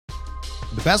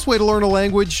The best way to learn a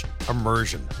language?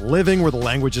 Immersion. Living where the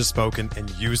language is spoken and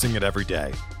using it every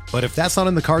day. But if that's not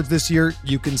in the cards this year,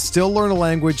 you can still learn a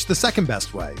language the second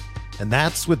best way, and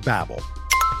that's with Babbel.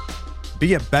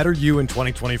 Be a better you in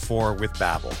 2024 with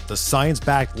Babbel, the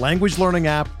science-backed language learning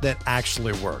app that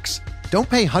actually works. Don't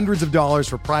pay hundreds of dollars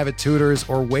for private tutors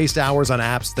or waste hours on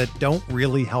apps that don't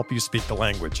really help you speak the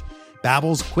language.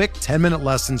 Babbel's quick 10-minute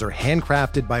lessons are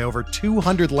handcrafted by over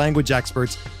 200 language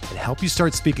experts and help you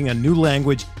start speaking a new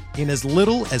language in as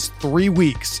little as 3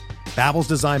 weeks. Babbel's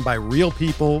designed by real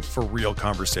people for real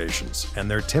conversations,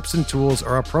 and their tips and tools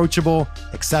are approachable,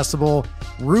 accessible,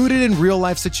 rooted in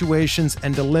real-life situations,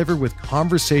 and delivered with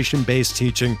conversation-based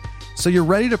teaching, so you're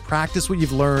ready to practice what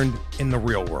you've learned in the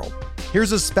real world.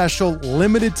 Here's a special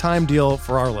limited-time deal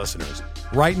for our listeners.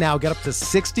 Right now, get up to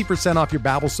 60% off your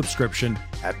Babbel subscription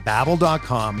at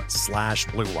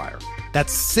babbel.com/Blue Wire.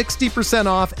 That's 60%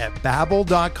 off at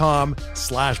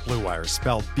babbel.com/Blue Wire,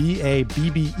 spelled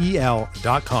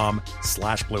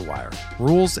BABBEL.com/Blue Wire.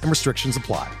 Rules and restrictions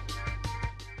apply.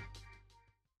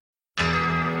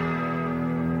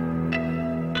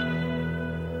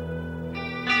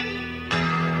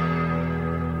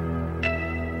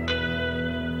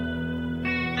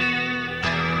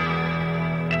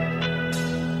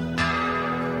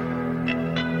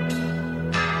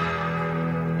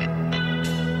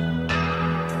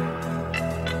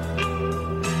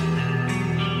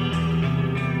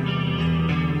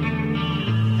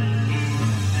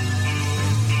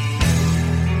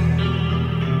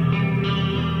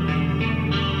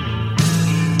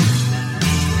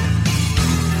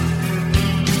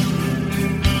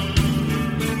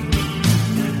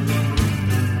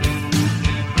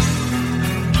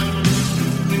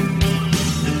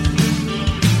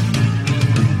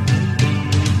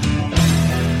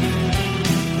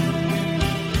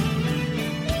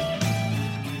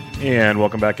 And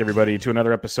welcome back, everybody, to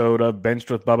another episode of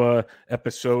Benched with Bubba,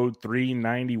 episode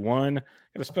 391. Got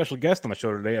a special guest on the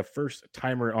show today, a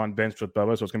first-timer on Benched with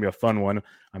Bubba, so it's going to be a fun one.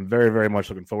 I'm very, very much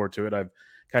looking forward to it. I've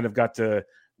kind of got to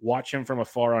watch him from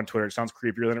afar on Twitter. It sounds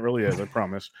creepier than it really is, I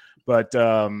promise. But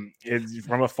it's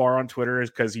from afar on Twitter is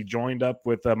because he joined up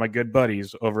with my good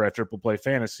buddies over at Triple Play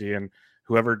Fantasy, and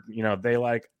whoever they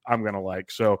like, I'm going to like.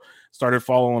 So started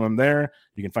following him there.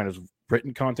 You can find his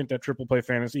written content at Triple Play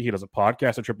Fantasy. He does a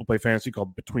podcast at Triple Play Fantasy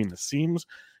called Between the Seams.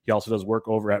 He also does work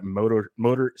over at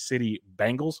Motor City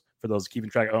Bengals, for those keeping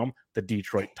track at home, the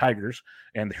Detroit Tigers.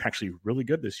 And they're actually really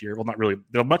good this year. Well, not really.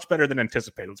 They're much better than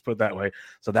anticipated. Let's put it that way.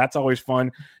 So that's always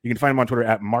fun. You can find him on Twitter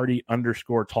at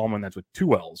Marty_Tallman. That's with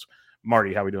 2 L's.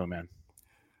 Marty, how we doing, man?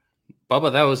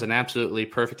 Bubba, that was an absolutely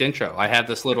perfect intro. I had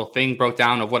this little thing broke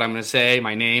down of what I'm going to say,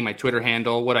 my name, my Twitter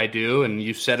handle, what I do, and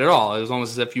you said it all. It was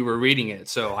almost as if you were reading it.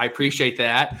 So I appreciate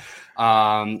that.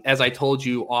 As I told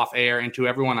you off air and to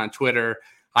everyone on Twitter,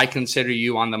 I consider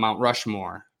you on the Mount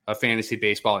Rushmore of fantasy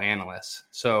baseball analysts.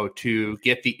 So to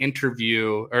get the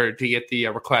interview or to get the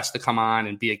request to come on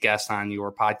and be a guest on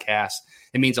your podcast,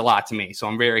 it means a lot to me. So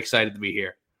I'm very excited to be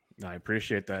here. I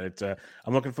appreciate that.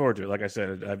 I'm looking forward to it. Like I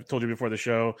said, I've told you before the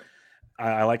show,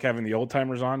 I like having the old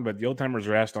timers on, but the old timers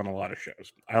are asked on a lot of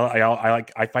shows.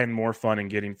 I find more fun in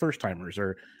getting first timers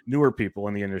or newer people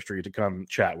in the industry to come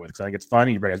chat with, because I think it's fun.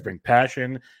 You guys bring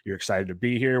passion. You're excited to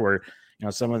be here. Where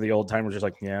some of the old timers are just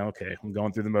like, yeah, okay, I'm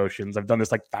going through the motions. I've done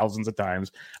this like thousands of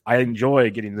times. I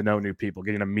enjoy getting to know new people,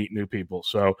 getting to meet new people.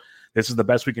 So this is the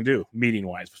best we can do meeting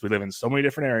wise, because we live in so many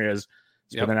different areas.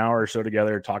 Spend an hour or so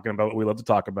together talking about what we love to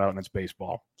talk about, and it's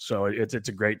baseball. So it's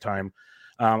a great time.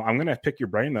 I'm going to pick your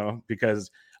brain, though,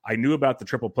 because I knew about the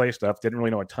Triple Play stuff. Didn't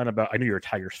really know a ton about – I knew you were a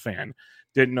Tigers fan.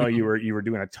 Didn't know you were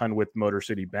doing a ton with Motor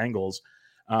City Bengals.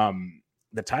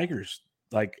 The Tigers,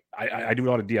 like I do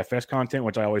a lot of DFS content,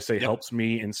 which I always say helps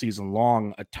me in season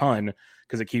long a ton,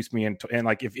 because it keeps me in – and,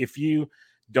 like, if you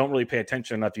don't really pay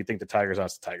attention enough, you think the Tigers,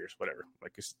 it's the Tigers, whatever.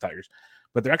 Like, it's the Tigers.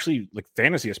 But they're actually, like,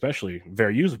 fantasy especially,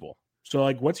 very usable. So,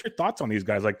 like, what's your thoughts on these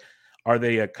guys? Like, are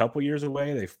they a couple years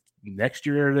away? Next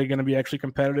year, are they going to be actually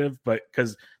competitive? But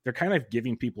because they're kind of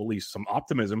giving people at least some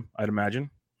optimism, I'd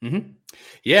imagine. Mm-hmm.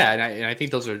 Yeah, and I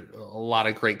think those are a lot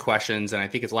of great questions, and I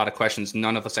think it's a lot of questions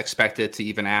none of us expected to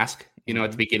even ask,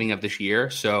 at the beginning of this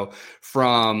year. So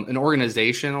from an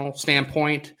organizational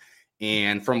standpoint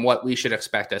and from what we should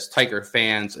expect as Tiger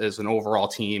fans as an overall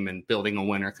team and building a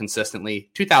winner consistently,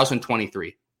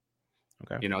 2023.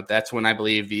 Okay. That's when I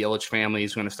believe the Ilitch family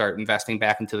is going to start investing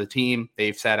back into the team.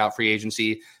 They've sat out free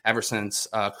agency ever since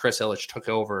Chris Ilitch took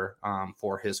over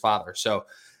for his father. So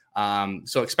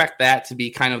expect that to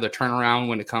be kind of the turnaround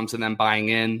when it comes to them buying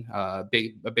in a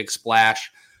big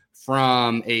splash.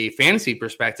 From a fantasy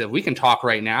perspective, we can talk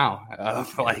right now.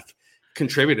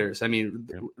 contributors. I mean,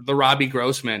 the Robbie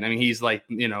Grossman, I mean, he's like,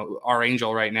 our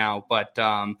angel right now. But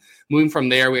moving from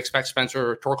there, we expect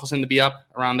Spencer Torkelson to be up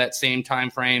around that same time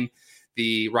frame,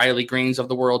 the Riley Greens of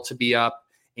the world to be up,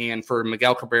 and for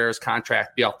Miguel Cabrera's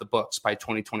contract to be off the books by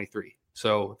 2023.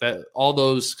 So that all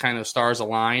those kind of stars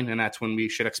align, and that's when we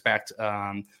should expect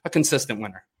a consistent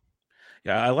winner.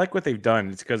 Yeah, I like what they've done.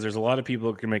 It's because there's a lot of people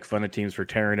who can make fun of teams for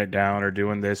tearing it down or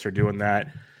doing this or doing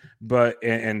that. But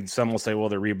and some will say, well,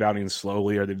 they're rebounding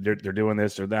slowly or they're doing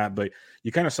this or that. But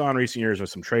you kind of saw in recent years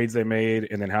with some trades they made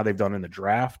and then how they've done in the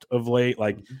draft of late.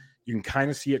 Like you can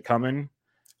kind of see it coming.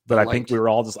 But I think we were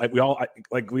all just like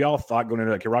we all thought going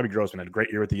into Robbie Grossman had a great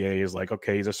year with the A's. Like,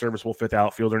 okay, he's a serviceable fifth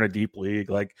outfielder in a deep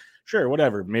league. Like, sure,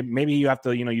 whatever. Maybe you have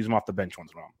to use him off the bench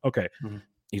once in a while. Okay,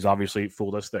 he's obviously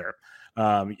fooled us there.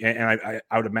 And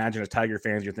I would imagine as Tiger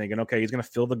fans, you're thinking, okay, he's going to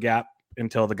fill the gap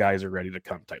until the guys are ready to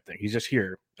come type thing. He's just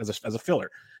here as a filler.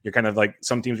 You're kind of like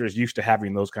some teams are just used to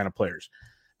having those kind of players.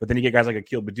 But then you get guys like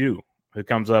Akil Baddoo who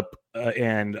comes up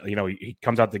and he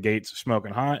comes out the gates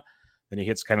smoking hot. Then he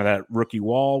hits kind of that rookie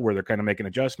wall where they're kind of making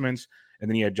adjustments, and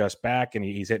then he adjusts back and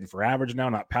he's hitting for average now,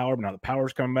 not power, but now the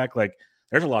power's coming back. Like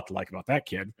there's a lot to like about that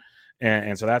kid.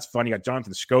 And so that's fun. You got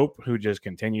Jonathan Scope, who just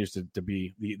continues to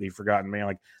be the forgotten man.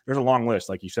 Like there's a long list,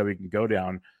 like you said, we can go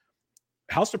down.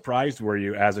 How surprised were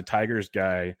you as a Tigers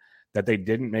guy that they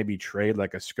didn't maybe trade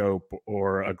like a Scope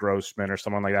or a Grossman or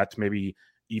someone like that to maybe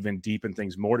even deepen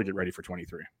things more to get ready for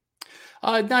 23?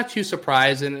 Not too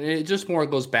surprised. And it just more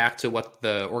goes back to what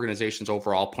the organization's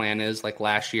overall plan is. Like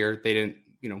last year, they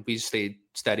didn't, we stayed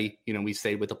steady. We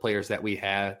stayed with the players that we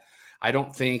had. I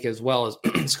don't think as well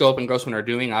as Scope and Grossman are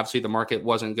doing, obviously the market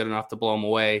wasn't good enough to blow them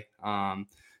away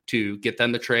to get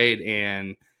them to trade.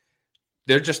 And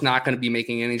they're just not going to be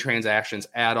making any transactions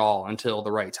at all until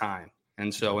the right time.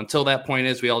 And so until that point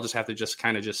is, we all just have to just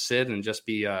kind of just sit and just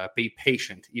be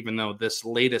patient, even though this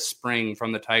latest spring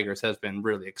from the Tigers has been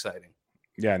really exciting.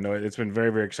 Yeah, no, it's been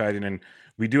very, very exciting. And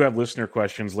we do have listener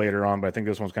questions later on, but I think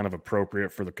this one's kind of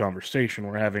appropriate for the conversation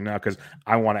we're having now because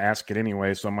I want to ask it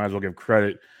anyway, so I might as well give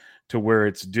credit to where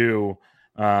it's due.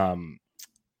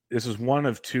 This is one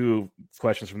of two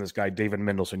questions from this guy, David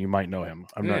Mendelson. You might know him.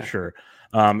 I'm not sure.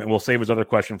 And we'll save his other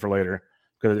question for later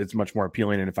because it's much more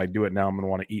appealing. And if I do it now, I'm going to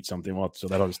want to eat something. Well, so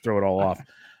that'll just throw it all off.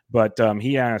 But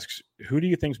he asks, who do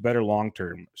you think's better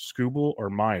long-term, Skubal or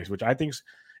Mize? Which I think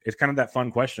it's kind of that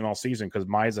fun question all season because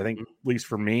Mize, I think, at least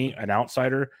for me, an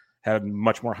outsider, had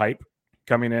much more hype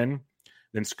coming in.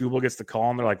 Then Skubal gets the call,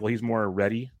 and they're like, well, he's more a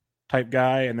ready type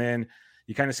guy. And then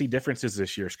you kind of see differences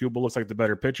this year. Skubal looks like the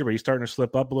better pitcher, but he's starting to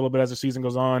slip up a little bit as the season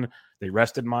goes on. They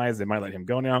rested Mize. They might let him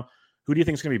go now. Who do you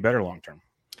think is going to be better long-term?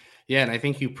 Yeah, and I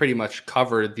think you pretty much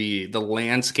covered the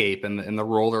landscape and the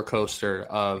roller coaster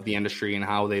of the industry and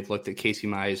how they've looked at Casey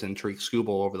Mize and Tarik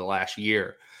Skubal over the last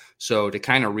year. So to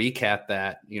kind of recap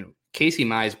that, Casey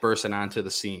Mize bursting onto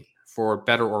the scene for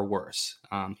better or worse.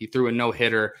 He threw a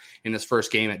no-hitter in his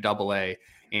first game at Double-A,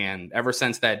 and ever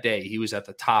since that day, he was at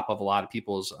the top of a lot of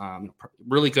people's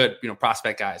really good,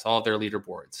 prospect guys, all of their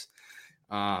leaderboards.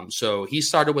 So he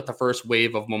started with the first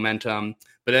wave of momentum,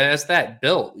 but as that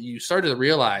built, you started to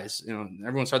realize,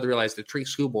 everyone started to realize that Tarik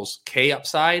Skubal's K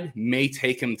upside may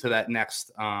take him to that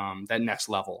next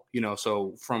level.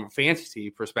 So from a fantasy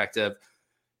perspective,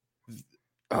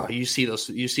 you see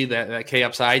that K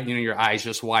upside, your eyes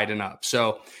just widen up.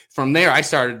 So from there, I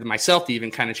started myself to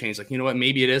even kind of change, like,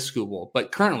 maybe it is Skubal.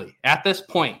 But currently, at this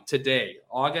point today,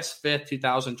 August 5th,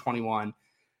 2021,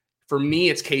 for me,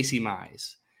 it's Casey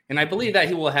Mize. And I believe that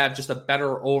he will have just a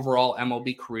better overall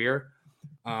MLB career.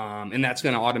 And that's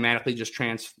going to automatically just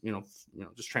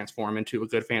transform into a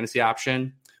good fantasy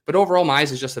option. But overall,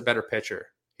 Mize is just a better pitcher.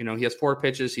 He has 4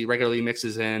 pitches. He regularly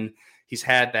mixes in. He's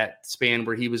had that span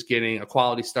where he was getting a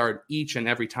quality start each and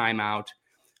every time out.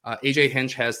 AJ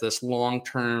Hinch has this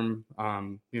long-term,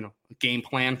 game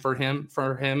plan for him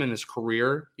and his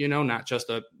career, not just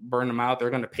to burn him out. They're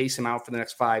going to pace him out for the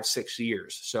next 5-6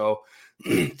 years. So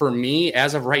for me,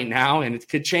 as of right now, and it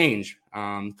could change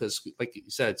because like you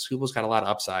said, Skubal's got a lot of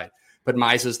upside, but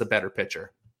Mize is the better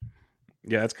pitcher.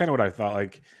 Yeah, that's kind of what I thought.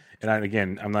 Like, and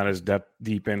again, I'm not as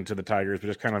deep into the Tigers, but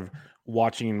just kind of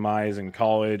watching Mize in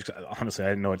college. Honestly, I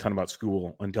didn't know a ton about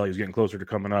Skubal until he was getting closer to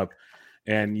coming up.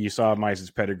 And you saw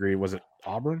Mize's pedigree. Was it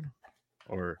Auburn?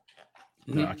 Or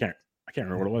no, I can't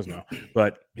remember what it was now.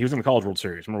 But he was in the College World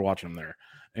Series. I remember watching him there.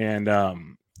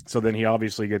 And so then he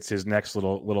obviously gets his next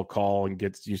little call and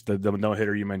gets used to the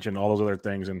no-hitter you mentioned, all those other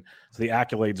things. And so the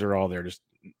accolades are all there just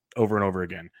over and over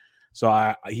again.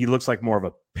 So he looks like more of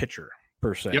a pitcher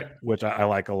per se, which I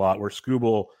like a lot, where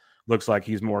Skubal looks like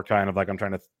he's more kind of like, I'm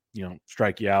trying to,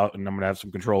 strike you out and I'm going to have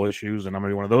some control issues and I'm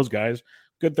going to be one of those guys.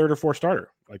 good third or fourth starter.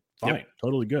 Like fine,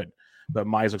 totally good. But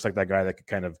Mize looks like that guy that could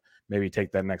kind of maybe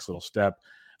take that next little step.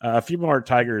 A few more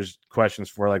Tigers questions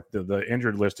for like the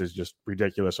injured list is just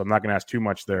ridiculous. So I'm not going to ask too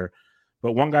much there.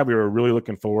 But one guy we were really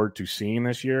looking forward to seeing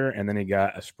this year, and then he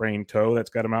got a sprained toe that's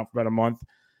got him out for about a month.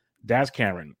 Daz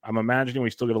Cameron. I'm imagining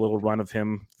we still get a little run of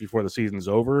him before the season's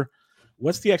over.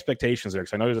 What's the expectations there?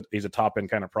 Because I know he's a top end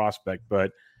kind of prospect,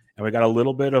 and we got a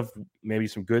little bit of maybe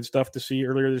some good stuff to see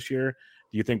earlier this year.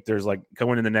 Do you think there's like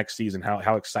going into the next season?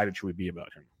 How excited should we be about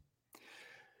him?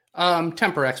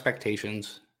 Temper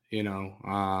expectations. I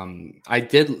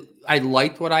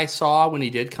liked what I saw when he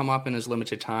did come up in his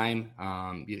limited time.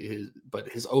 But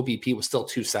his OBP was still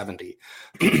 270.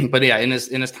 But yeah, in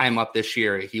his time up this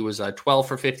year, he was 12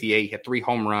 for 58, hit 3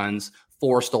 home runs,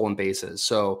 4 stolen bases.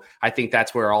 So I think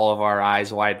that's where all of our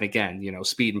eyes widen again.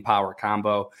 Speed and power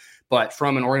combo. But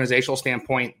from an organizational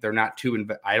standpoint, they're not too.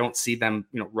 I don't see them,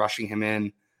 rushing him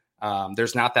in.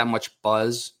 There's not that much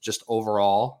buzz just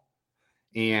overall.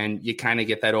 And you kind of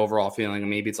get that overall feeling.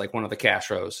 Maybe it's like one of the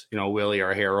Castros, Willie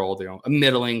or Harold, a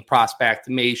middling prospect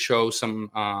may show some,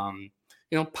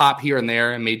 pop here and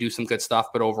there and may do some good stuff.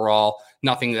 But overall,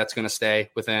 nothing that's going to stay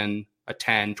within a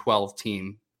 10, 12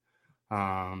 team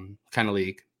kind of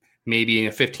league. Maybe in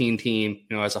a 15 team,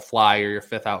 as a fly or your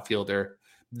 5th outfielder.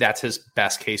 That's his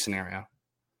best case scenario.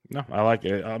 No, I like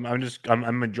it. I'm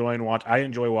enjoying I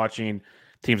enjoy watching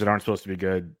teams that aren't supposed to be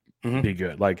good be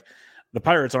good. Like, the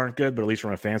Pirates aren't good, but at least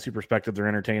from a fantasy perspective, they're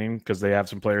entertaining because they have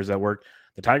some players that work.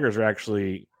 The Tigers are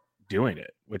actually doing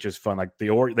it, which is fun. Like they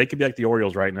could be like the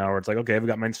Orioles right now, where it's like, okay, we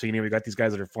got Mancini, we got these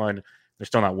guys that are fun. They're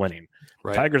still not winning.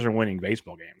 Right. The Tigers are winning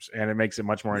baseball games, and it makes it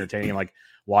much more entertaining. Like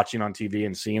watching on TV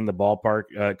and seeing the ballpark,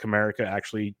 Comerica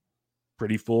actually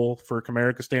pretty full for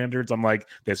Comerica standards. I'm like,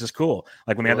 this is cool.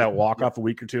 Like when they had that walk off a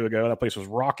week or two ago, that place was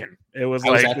rocking. I was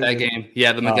at that game.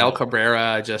 Yeah, the Miguel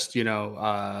Cabrera just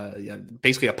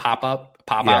basically a pop out,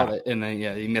 and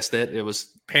then he missed it. It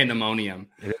was pandemonium.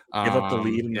 Give up the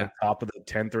lead in the top of the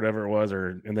 10th or whatever it was,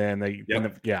 and then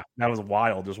that was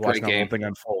wild. Just watching that whole thing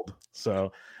unfold.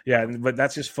 So but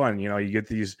that's just fun. You get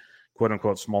these quote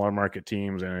unquote smaller market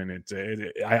teams, and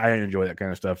I enjoy that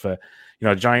kind of stuff.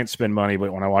 Giants spend money,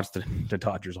 but when I watch the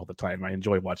Dodgers all the time, I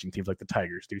enjoy watching teams like the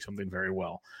Tigers do something very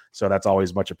well. So that's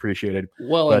always much appreciated.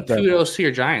 Well, and kudos to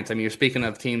your Giants. I mean, you're speaking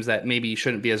of teams that maybe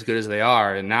shouldn't be as good as they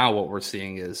are, and now what we're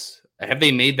seeing is, have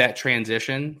they made that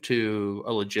transition to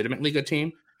a legitimately good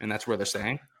team? And that's where they're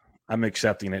staying. I'm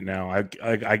accepting it now.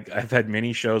 I've had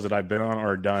many shows that I've been on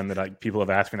or done that people have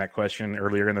asked me that question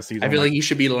earlier in the season. I feel like you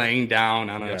should be laying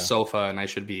down on a sofa, and I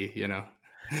should be,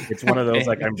 It's one of those,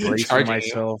 like, I'm bracing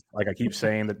myself. Like I keep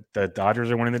saying that the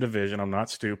Dodgers are winning the division. I'm not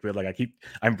stupid. Like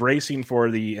I'm bracing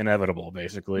for the inevitable,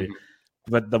 basically.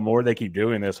 Mm-hmm. But the more they keep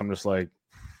doing this, I'm just like,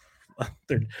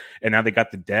 and now they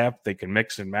got the depth. They can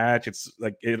mix and match. It's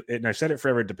like, and I said it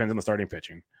forever. It depends on the starting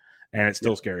pitching. And it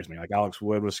still scares me. Like Alex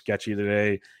Wood was sketchy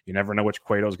today. You never know which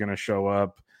Cueto's going to show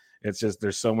up. It's just,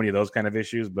 there's so many of those kind of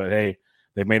issues. But hey,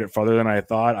 they've made it farther than I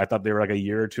thought. I thought they were like a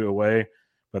year or two away,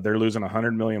 but they're losing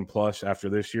 $100 million plus after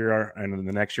this year. And then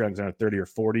the next year, I'm going to 30 or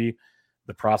 40.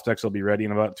 The prospects will be ready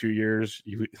in about 2 years.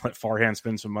 You let Farhan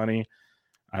spend some money.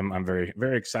 I'm very,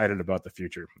 very excited about the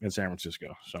future in San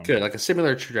Francisco. So good, like a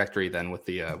similar trajectory then with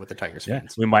the Tigers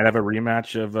fans. We might have a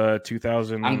rematch of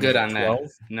 2000. I'm good on that.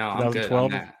 No, I'm good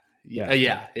on that.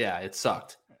 Yeah, it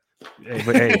sucked.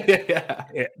 But hey,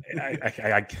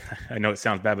 I know it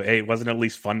sounds bad, but hey, wasn't it at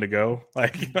least fun to go?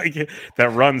 Like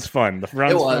that run's fun. The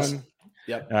run's fun.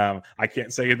 Yep. I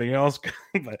can't say anything else,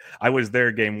 but I was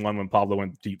there game 1 when Pablo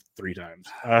went deep 3 times.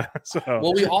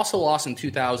 Well, we also lost in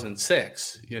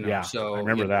 2006. So I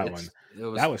remember that one.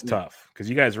 That was tough because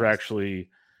you guys weren't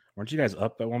you guys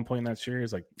up at one point in that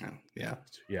series? Like, yeah.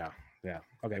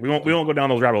 Okay, we won't go down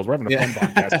those rabbit holes. We're having a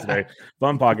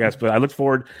fun podcast today, but I look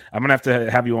forward. I'm gonna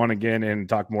have you on again and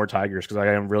talk more Tigers because I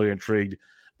am really intrigued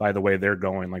by the way they're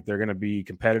going. Like they're gonna be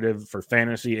competitive for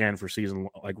fantasy and for season,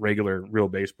 like regular real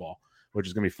baseball, which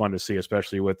is gonna be fun to see,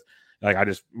 especially with I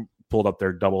just pulled up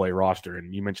their AA roster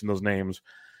and you mentioned those names.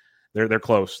 They're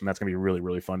close, and that's gonna be really,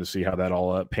 really fun to see how that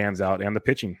all pans out. And the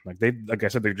pitching, like I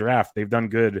said, their draft, they've done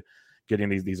good getting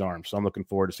these arms. So I'm looking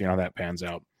forward to seeing how that pans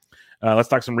out. Let's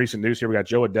talk some recent news here. We got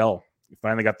Joe Adell. We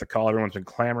finally got the call. Everyone's been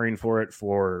clamoring for it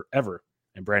forever.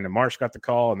 And Brandon Marsh got the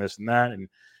call and this and that. And,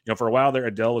 for a while there,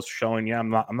 Adell was showing, I'm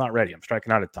not ready. I'm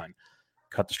striking out at time.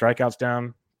 Cut the strikeouts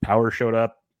down. Power showed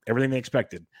up. Everything they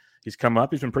expected. He's come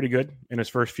up. He's been pretty good in his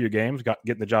first few games.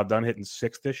 Getting the job done, hitting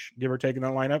 6th-ish, give or take in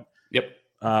that lineup. Yep.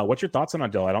 What's your thoughts on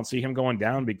Adell? I don't see him going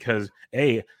down because,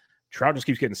 A, Trout just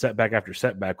keeps getting setback after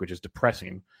setback, which is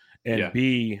depressing. And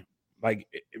B, like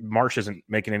Marsh isn't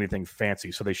making anything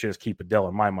fancy, so they should just keep Adele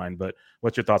in my mind. But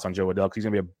what's your thoughts on Joe Adele? Because he's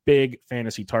going to be a big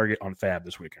fantasy target on Fab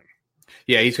this weekend.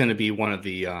 Yeah, he's going to be one of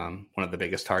the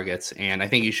biggest targets, and I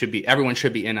think everyone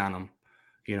should be in on him.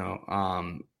 You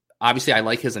know, obviously I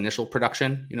like his initial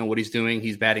production. You know what he's doing.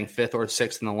 He's batting 5th or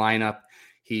 6th in the lineup.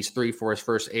 He's 3 for his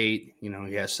first 8. You know,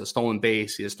 he has a stolen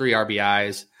base. He has 3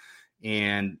 RBIs,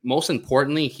 and most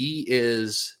importantly, he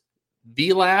is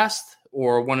the last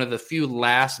or one of the few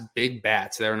last big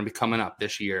bats that are going to be coming up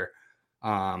this year,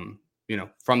 you know,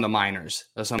 from the minors.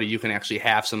 As somebody you can actually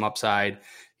have some upside.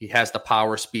 He has the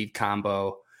power speed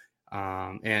combo.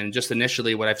 And just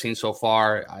initially what I've seen so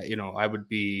far,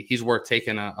 he's worth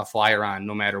taking a flyer on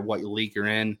no matter what league you're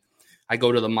in. I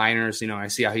go to the minors, you know, I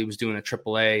see how he was doing at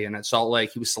AAA, and at Salt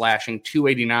Lake, he was slashing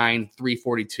 289,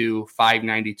 342,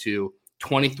 592,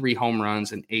 23 home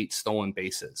runs, and 8 stolen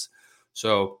bases.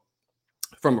 So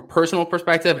from a personal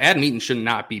perspective, Adam Eaton should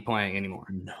not be playing anymore.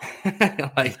 No.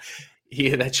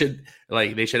 They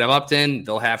should have Upton.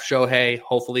 They'll have Shohei.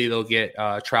 Hopefully they'll get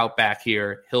Trout back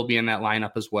here. He'll be in that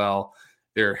lineup as well.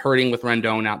 They're hurting with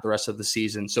Rendon out the rest of the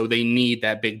season, so they need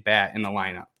that big bat in the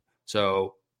lineup.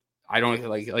 So I don't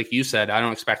like you said, I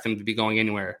don't expect him to be going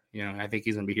anywhere. You know, I think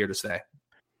he's going to be here to stay.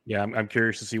 Yeah, I'm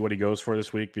curious to see what he goes for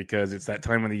this week because it's that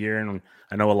time of the year, and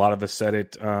I know a lot of us said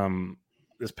it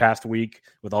this past week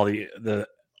with all the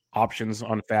options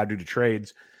on Fab due to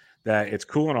trades that it's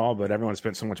cool and all, but everyone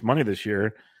spent so much money this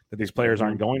year that these players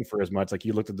aren't going for as much. Like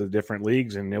you looked at the different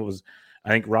leagues, and it was, I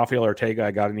think Rafael Ortega,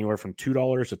 I got anywhere from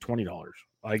 $2 to $20.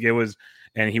 Like it was,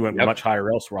 and he went much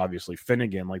higher elsewhere, obviously.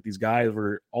 Finnegan, like these guys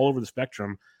were all over the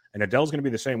spectrum, and Adele's going to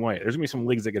be the same way. There's going to be some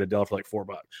leagues that get Adele for like $4.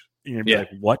 You're going to be like,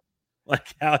 what?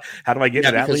 Like, how do I get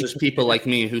to that? Because there's people like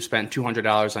me who spent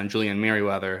 $200 on Julian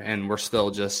Merriweather, and we're still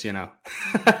just, you know,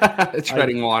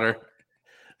 treading water.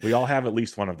 We all have at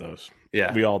least one of those.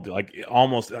 Yeah. We all do. Like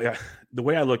almost the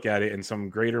way I look at it, and some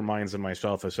greater minds than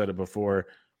myself have said it before,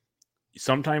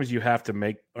 sometimes you have to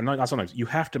make, or not sometimes, you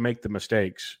have to make the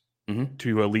mistakes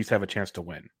to at least have a chance to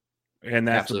win. And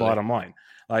that's Absolutely. The bottom line.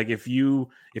 Like if you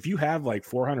have like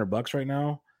 $400 right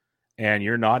now and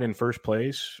you're not in first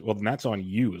place, well, then that's on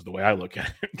you is the way I look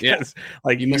at it. Yes.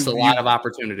 Like you missed a lot of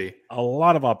opportunity. A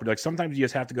lot of opportunity. Like sometimes you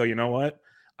just have to go, you know what?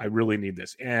 I really need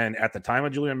this. And at the time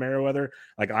of Julian Merriweather,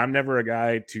 like I'm never a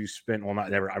guy to spend, well,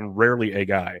 not never, I'm rarely a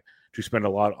guy to spend a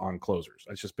lot on closers.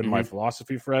 That's just been my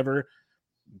philosophy forever,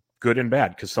 good and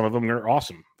bad, because some of them are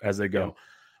awesome as they go.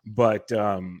 Yeah. But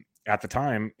at the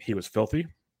time, he was filthy.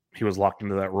 He was locked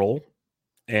into that role,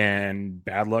 and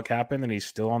bad luck happened, and he's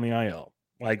still on the IL.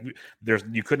 Like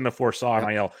you couldn't have foresaw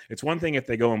an IL. It's one thing if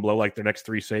they go and blow like their next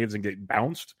 3 saves and get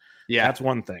bounced. Yeah, that's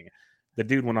one thing. The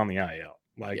dude went on the IL.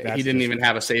 Like he didn't even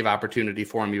have a save opportunity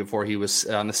for me before he was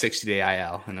on the 60-day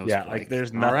IL. And it was like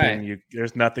there's nothing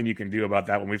there's nothing you can do about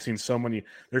that one. We've seen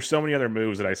there's so many other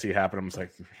moves that I see happen. I'm just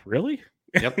like, really?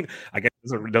 Yep. I guess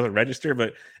it doesn't register,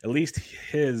 but at least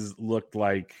his looked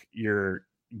like you're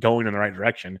going in the right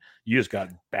direction. You just got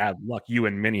bad luck, you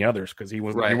and many others, because you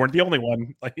weren't the only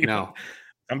one. Like, no.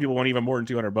 Some people won't even more than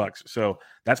 $200. So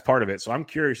that's part of it. So I'm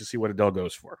curious to see what Adele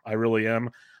goes for. I really am.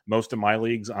 Most of my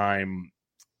leagues,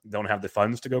 don't have the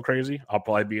funds to go crazy. I'll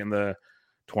probably be in the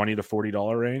 $20 to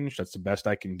 $40 range. That's the best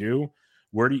I can do.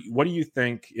 What do you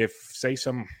think if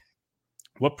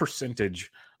what percentage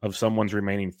of someone's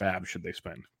remaining Fab should they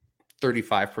spend?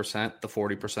 35% to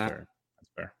 40%.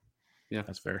 That's fair. Yeah,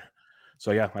 that's fair. So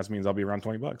yeah, that means I'll be around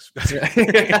 $20.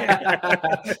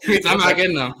 I'm not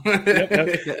getting them.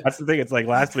 That's the thing. It's like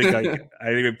last week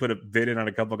I even put a bid in on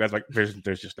a couple of guys. Like there's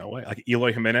just no way. Like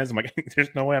Eloy Jimenez, I'm like, there's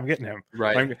no way I'm getting him.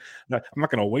 Right. I'm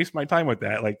not going to waste my time with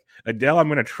that. Like Adele, I'm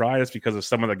going to try this because of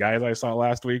some of the guys I saw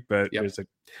last week. But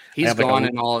he's gone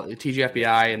in all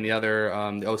TGFBI and the other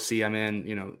the OC I'm in.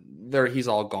 You know, he's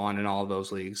all gone in all of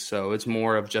those leagues. So it's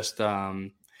more of just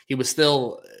he was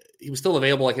still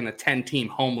available like in a 10-team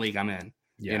home league I'm in,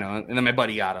 you know, and then my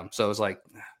buddy got him. So it was like,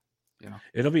 you know,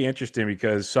 it'll be interesting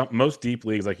because most deep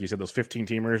leagues, like you said, those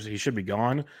 15-teamers, he should be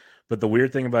gone. But the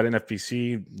weird thing about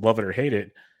NFBC, love it or hate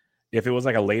it, if it was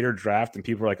like a later draft and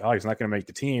people were like, oh, he's not going to make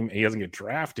the team, and he doesn't get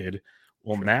drafted.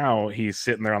 Well, now he's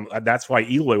sitting there that's why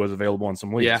Eloy was available in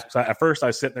some leagues. Yeah. So at first I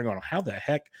was sitting there going, how the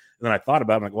heck? And then I thought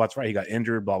about it. I'm like, well, that's right. He got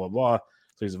injured, blah, blah, blah.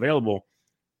 So he's available.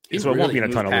 So really it won't be in a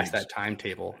ton of leagues. That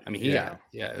timetable. I mean,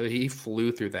 he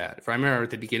flew through that. If I remember at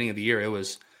the beginning of the year, it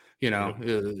was, you know,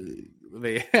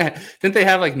 they didn't they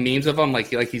have like memes of him like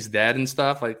he's dead and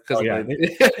stuff like because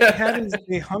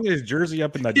they hung his jersey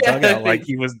up in the dugout like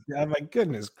he was. I'm like,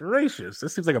 goodness gracious,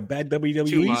 this seems like a bad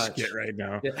WWE skit right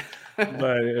now. Yeah.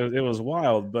 But it was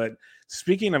wild. But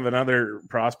speaking of another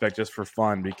prospect, just for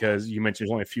fun, because you mentioned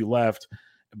there's only a few left.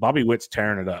 Bobby Witt's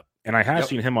tearing it up, and I have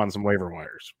seen him on some waiver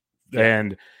wires.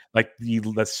 And like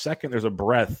the second there's a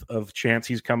breath of chance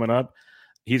he's coming up,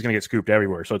 he's going to get scooped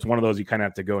everywhere. So it's one of those you kind of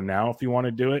have to go now if you want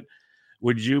to do it.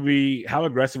 How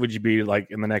aggressive would you be like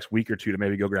in the next week or two to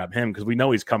maybe go grab him? Because we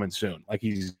know he's coming soon. Like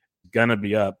he's going to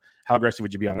be up. How aggressive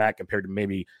would you be on that compared to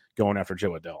maybe going after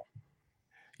Joe Adell?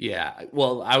 Yeah.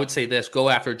 Well, I would say this, go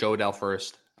after Joe Adell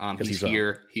first. He's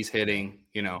here, he's hitting,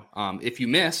 if you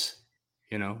miss,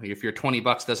 if your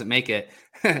 $20 doesn't make it,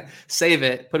 save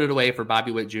it, put it away for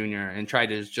Bobby Witt Jr. and try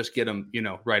to just get him,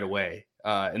 right away.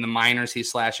 In the minors,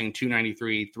 he's slashing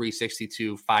 293,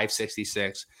 362,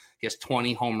 566. He has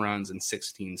 20 home runs and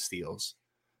 16 steals.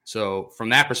 So from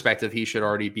that perspective, he should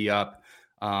already be up.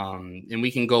 And we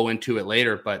can go into it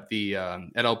later, but the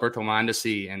Adalberto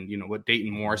Mondesi and, what Dayton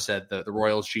Moore said, the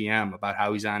Royals GM, about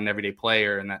how he's not an everyday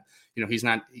player and that, he's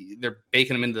not, they're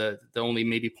baking him into the only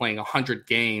maybe playing 100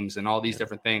 games and all these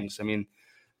different things. I mean,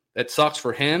 that sucks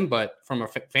for him, but from a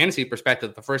fantasy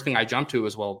perspective, the first thing I jumped to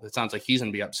is, well, it sounds like he's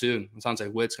going to be up soon. It sounds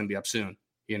like Witt's going to be up soon,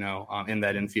 in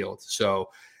that infield. So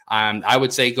I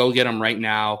would say go get him right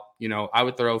now. I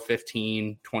would throw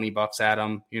 $15-$20 at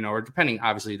him, or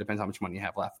obviously it depends how much money you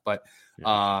have left. But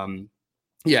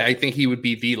I think he would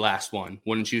be the last one.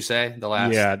 Wouldn't you say? The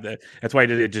last? Yeah, that's why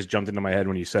it just jumped into my head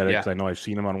when you said it, because I know I've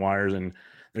seen him on wires, and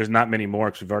there's not many more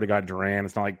because we've already got Duran.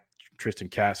 It's not like Tristan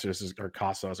Casas or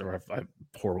Casas, or I have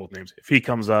horrible names. If he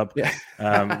comes up, they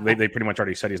pretty much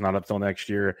already said he's not up till next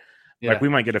year. Yeah. Like we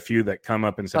might get a few that come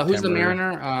up in September. Who's the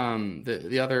Mariner?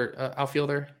 The other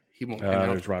outfielder? He won't.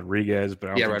 There's Rodriguez,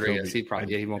 but I don't think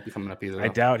Rodriguez. He won't be coming up either. I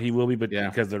doubt he will be, but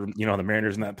because the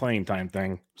Mariners in that playing time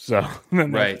thing, so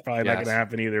that's probably not going to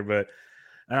happen either. But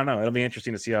I don't know. It'll be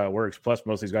interesting to see how it works. Plus,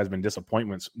 most of these guys have been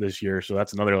disappointments this year, so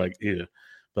that's another ew.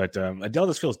 But Adell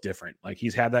just feels different. Like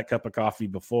he's had that cup of coffee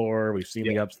before. We've seen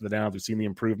the ups and the downs. We've seen the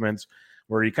improvements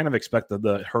where you kind of expect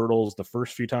the hurdles the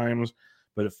first few times,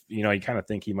 but if you kind of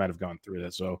think he might have gone through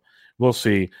that. So we'll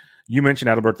see. You mentioned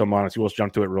Adalberto Mondesi. We'll just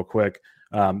jump to it real quick.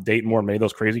 Dayton Moore made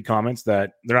those crazy comments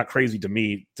that they're not crazy to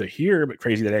me to hear, but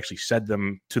crazy that actually said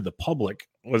them to the public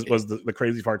was the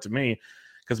crazy part to me,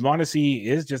 because Mondesi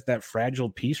is just that fragile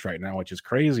piece right now, which is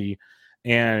crazy.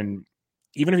 And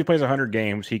even if he plays 100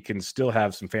 games, he can still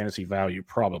have some fantasy value,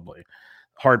 probably.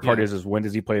 Hard part is when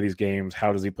does he play these games?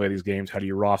 How does he play these games? How do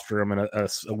you roster him in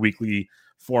a weekly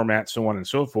format, so on and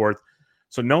so forth?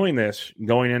 So knowing this,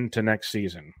 going into next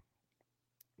season,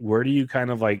 where do you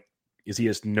kind of is he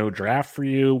just no draft for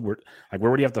you?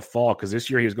 Where would he have to fall? Because this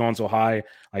year he was going so high,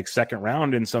 second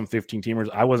round in some 15 teamers.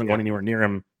 I wasn't going anywhere near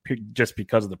him just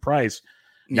because of the price.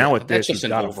 Now with this, just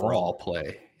an overall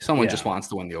play. Someone just wants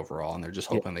to win the overall, and they're just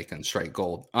hoping they can strike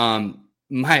gold.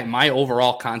 My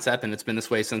overall concept, and it's been this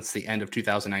way since the end of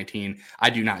 2019, I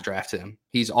do not draft him.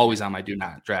 He's always on my do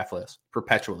not draft list,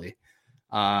 perpetually.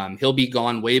 He'll be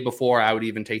gone way before I would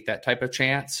even take that type of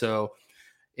chance. So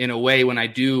in a way, when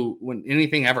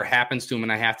anything ever happens to him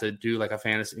and I have to do a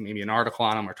fantasy, maybe an article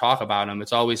on him or talk about him,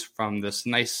 it's always from this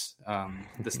nice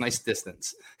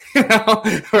distance,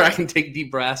 where I can take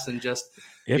deep breaths and just,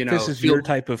 this is your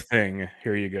type of thing,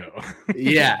 here you go.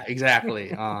 Yeah,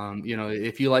 exactly.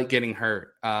 If you like getting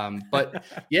hurt, but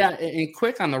and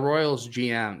quick on the Royals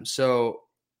GM. So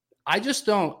I just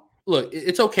don't look,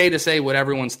 it's okay to say what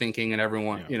everyone's thinking and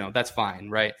everyone, that's fine.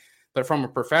 Right. But from a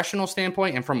professional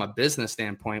standpoint and from a business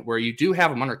standpoint, where you do have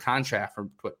him under contract for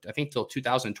I think till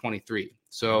 2023.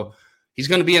 So he's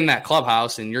going to be in that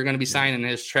clubhouse, and you're going to be signing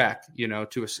his check.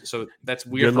 So that's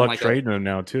weird. Good luck trading him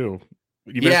now too.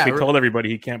 You basically told everybody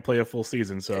he can't play a full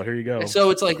season. So here you go. So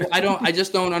it's I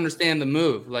just don't understand the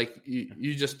move.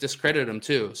 You just discredit him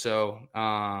too. So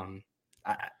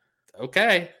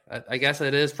okay, I guess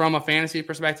it is from a fantasy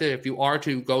perspective. If you are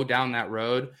to go down that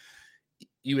road,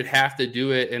 you would have to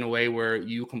do it in a way where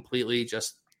you completely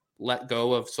just let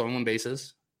go of stolen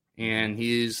bases. And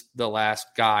he's the last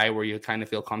guy where you kind of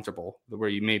feel comfortable, where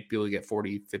you may be able to get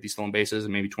 40, 50 stolen bases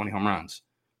and maybe 20 home runs.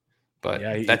 But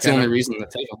that's the only reason to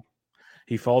take him.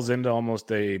 He falls into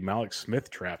almost a Malik Smith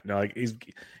trap. Now,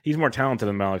 he's more talented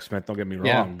than Malik Smith, don't get me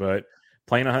wrong, but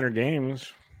playing 100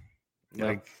 games,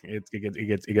 it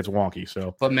gets wonky.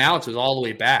 So, but Malik was all the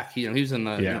way back. He was in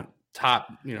the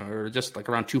top, or just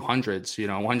around 200s,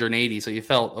 180. So you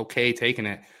felt okay taking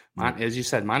it. As you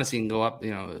said, Mondesi can go up,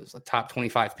 it's a top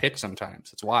 25 pick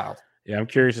sometimes. It's wild. Yeah, I'm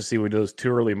curious to see what those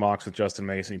two early mocks with Justin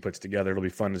Mason he puts together. It'll be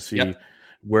fun to see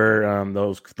where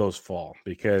those fall,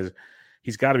 because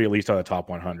he's got to be at least out of the top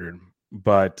 100.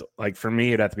 But for me,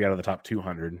 it'd have to be out of the top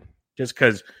 200, just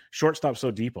because shortstop's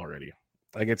so deep already.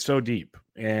 It's so deep,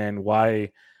 and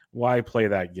why why play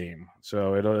that game?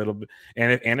 So it'll be,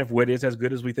 and if Witt is as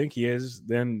good as we think he is,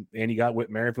 then and you got Whit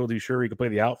Merrifield, who's sure he could play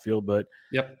the outfield, but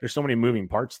there's so many moving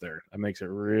parts there. That makes it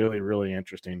really, really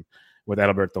interesting with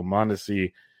Adalberto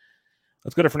Mondesi.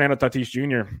 Let's go to Fernando Tatis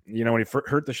Jr. You know, when he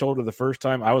hurt the shoulder the first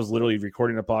time, I was literally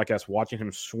recording a podcast, watching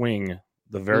him swing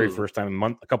the very first time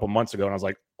a couple months ago, and I was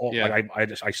like,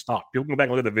 I stopped. People can go back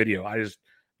and look at the video. I just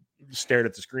stared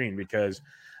at the screen because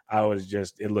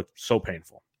it looked so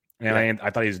painful. And I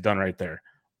thought he was done right there.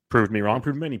 Proved me wrong,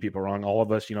 proved many people wrong. All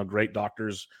of us, great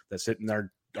doctors that sit in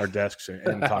our desks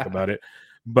and talk about it.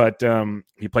 But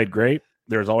he played great.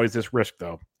 There's always this risk,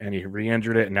 though. And he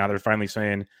re-injured it, and now they're finally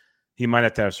saying he might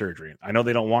have to have surgery. I know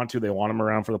they don't want to. They want him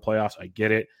around for the playoffs. I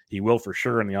get it. He will for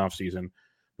sure in the offseason.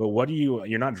 But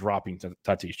you're not dropping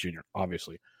Tatis Jr.,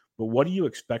 obviously. But what do you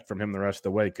expect from him the rest of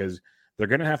the way? Because they're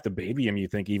going to have to baby him, you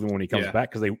think, even when he comes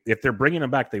back. Because if they're bringing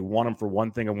him back, they want him for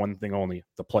one thing and one thing only,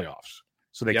 the playoffs.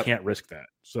 So they can't risk that.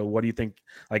 So what do you think,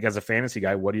 like as a fantasy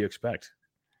guy, what do you expect?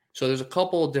 So there's a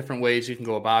couple of different ways you can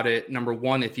go about it. Number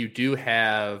one, if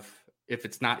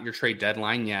it's not your trade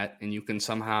deadline yet, and you can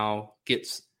somehow get,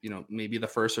 maybe the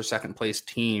first or second place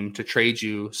team to trade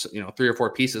you, 3 or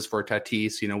 4 pieces for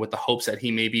Tatis, with the hopes that he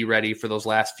may be ready for those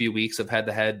last few weeks of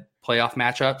head-to-head playoff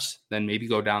matchups, then maybe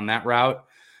go down that route.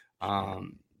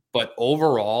 But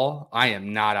overall, I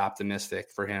am not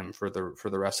optimistic for him for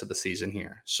the rest of the season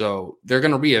here. So they're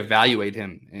going to reevaluate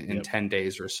him in 10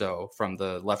 days or so from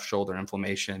the left shoulder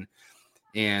inflammation.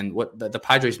 And what the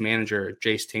Padres manager,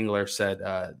 Jace Tingler, said,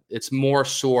 it's more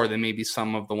sore than maybe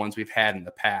some of the ones we've had in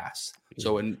the past.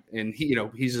 So, and he,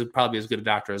 he's probably as good a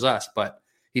doctor as us, but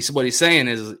what he's saying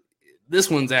is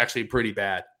this one's actually pretty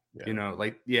bad.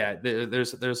 Yeah.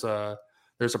 There's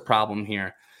a problem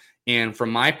here. And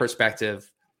from my perspective,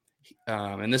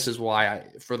 and this is why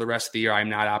for the rest of the year, I'm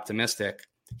not optimistic.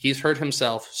 He's hurt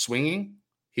himself swinging.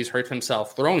 He's hurt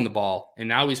himself throwing the ball. And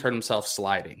now he's hurt himself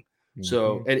sliding. Mm-hmm.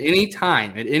 So at any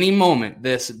time, at any moment,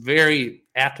 this very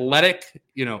athletic,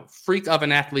 freak of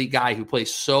an athlete guy who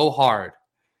plays so hard,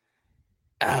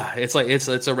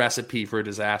 it's a recipe for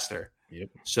disaster. Yep.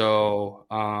 So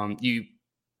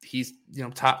he's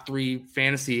top 3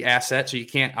 fantasy asset. So you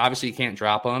can't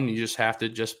drop him. You just have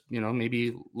to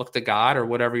maybe look to God or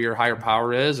whatever your higher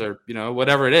power is, or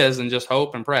whatever it is, and just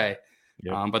hope and pray.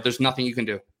 Yep. But there's nothing you can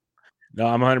do. No,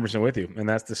 I'm 100% with you, and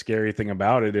that's the scary thing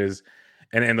about it is,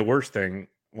 and the worst thing,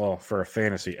 well, for a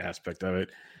fantasy aspect of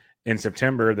it, in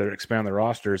September they're expanding the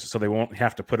rosters, so they won't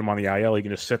have to put him on the IL. You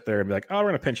can just sit there and be like, "Oh, we're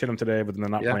going to pinch hit him today," but then they're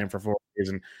not playing for 4 days,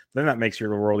 and then that makes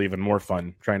your world even more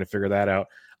fun trying to figure that out.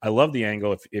 I love the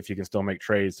angle if you can still make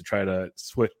trades to try to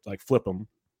switch, like flip them.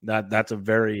 That's a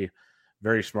very,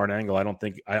 very smart angle. I don't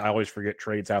think I always forget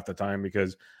trades half the time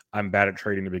because I'm bad at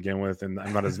trading to begin with, and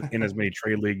I'm not in as many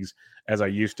trade leagues as I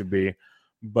used to be.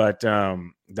 But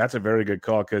that's a very good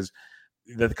call because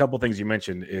the couple things you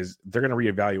mentioned is they're going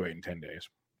to reevaluate in 10 days.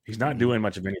 He's not doing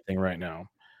much of anything right now.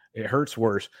 It hurts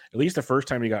worse. At least the first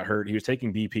time he got hurt, he was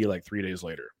taking BP like 3 days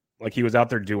later. Like he was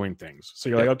out there doing things. So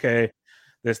you're like, okay,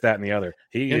 this, that, and the other.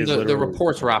 The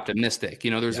reports were optimistic.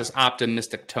 There's this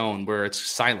optimistic tone where it's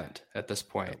silent at this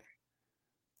point.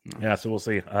 Yeah, so we'll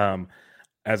see.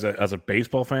 As a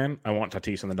baseball fan, I want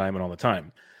Tatis on the diamond all the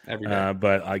time. Every day.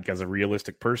 But like as a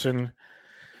realistic person,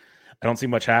 I don't see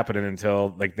much happening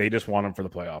until like they just want him for the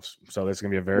playoffs. So this is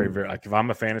gonna be a very, very like if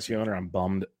I'm a fantasy owner, I'm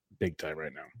bummed big time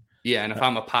right now. Yeah, and if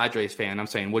I'm a Padres fan, I'm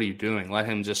saying, what are you doing? Let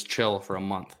him just chill for a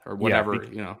month or whatever.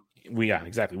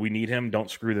 Exactly. We need him. Don't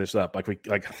screw this up.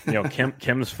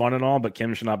 Kim's fun and all, but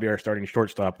Kim should not be our starting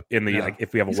shortstop in the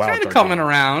if we have a wild card. He's coming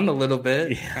around a little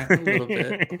bit. A little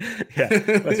bit.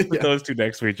 Let's put those two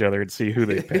next to each other and see who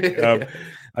they pick.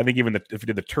 I think even if you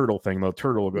did the turtle thing, though,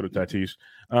 turtle will go to Tatis.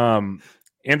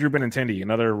 Andrew Benintendi,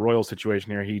 another Royal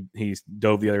situation here. He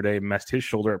dove the other day, messed his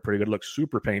shoulder up pretty good. Looked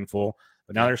super painful,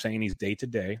 but now they're saying he's day to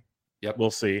day. Yep,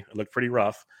 we'll see. It looked pretty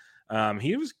rough.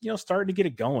 He was, starting to get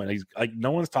it going. He's like,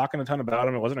 no one's talking a ton about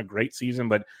him. It wasn't a great season,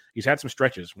 but he's had some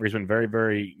stretches where he's been very,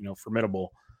 very,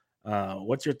 formidable.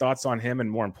 What's your thoughts on him? And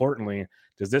more importantly,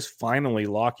 does this finally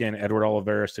lock in Edward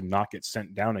Olivares to not get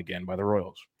sent down again by the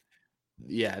Royals?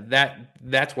 Yeah,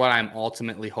 that's what I'm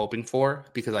ultimately hoping for,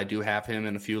 because I do have him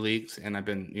in a few leagues, and I've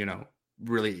been,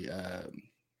 really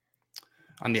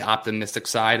on the optimistic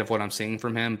side of what I'm seeing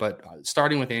from him. But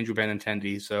starting with Andrew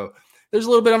Benintendi, so there's a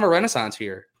little bit of a renaissance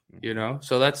here,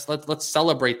 So let's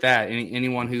celebrate that.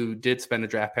 Anyone who did spend a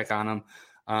draft pick on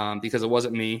him, because it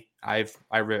wasn't me, I've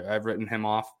written him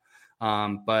off.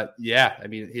 But yeah, I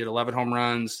mean, he had 11 home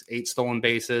runs, 8 stolen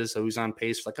bases. So he's on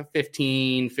pace for like a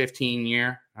 15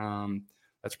 year.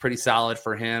 That's pretty solid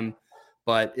for him.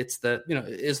 but it's the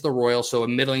Royals. So a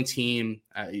middling team,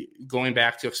 going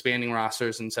back to expanding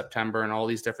rosters in September and all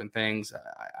these different things.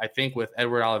 I think with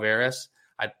Edward Olivares,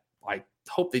 I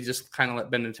hope they just kind of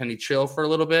let Benintendi chill for a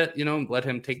little bit, let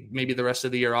him take maybe the rest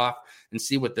of the year off and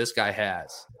see what this guy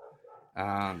has.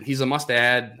 He's a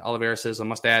must-add. Olivares is a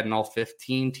must-add in all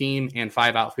 15 team and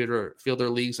 5 outfielder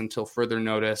leagues until further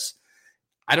notice.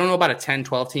 I don't know about a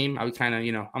 10-12 team. I would kind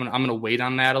of, I'm going to wait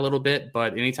on that a little bit.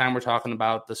 But anytime we're talking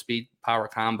about the speed power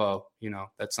combo,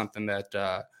 that's something that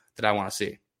I want to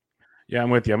see. Yeah, I'm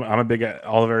with you. I'm a big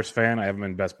Olivares fan. I have him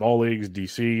in best ball leagues,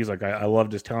 DCs. Like I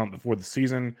loved his talent before the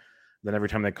season. Then every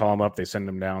time they call him up, they send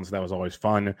him down. So that was always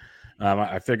fun.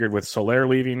 I figured with Soler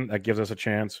leaving, that gives us a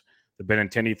chance. The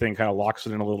Benintendi thing kind of locks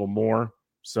it in a little more.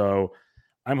 So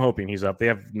I'm hoping he's up. They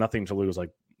have nothing to lose. Like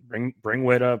bring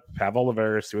Witt up, have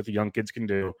Olivares, see what the young kids can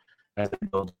do as they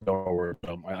build forward.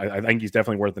 So I think he's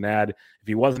definitely worth an ad. If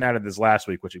he wasn't added this last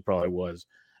week, which he probably was,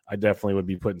 I definitely would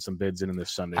be putting some bids in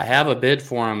this Sunday. I have a bid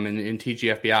for him in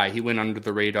TGFBI. He went under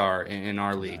the radar in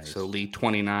our league. Nice. So League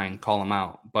 29, call him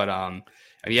out. But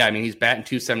yeah, I mean, he's batting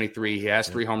 273. He has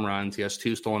 3 home runs. He has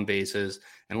 2 stolen bases.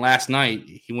 And last night,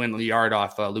 he went the yard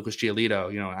off Lucas Giolito,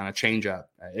 on a changeup.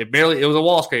 It was a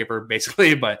wall scraper,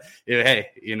 basically. But hey,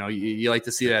 you like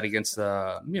to see that against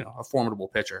a formidable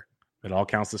pitcher. It all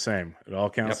counts the same.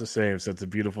 The same. So it's a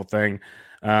beautiful thing.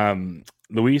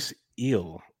 Luis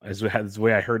Eel, as the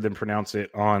way I heard them pronounce it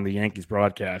on the Yankees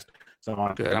broadcast.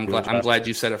 So good. I'm glad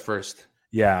you said it first.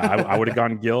 Yeah, I would have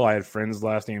gone Gill. I had friends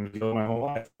last name Gill my whole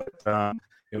life. But,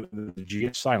 the G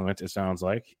is silent, it sounds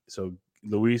like. So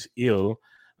Luis Eel,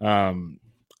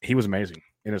 he was amazing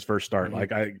in his first start.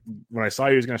 Mm-hmm. When I saw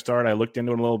he was going to start, I looked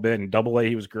into it a little bit. In Double-A,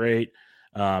 he was great.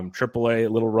 Triple-A, a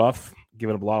little rough,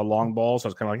 giving up a lot of long balls. So I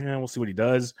was kind of like, we'll see what he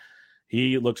does.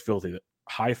 He looks filthy.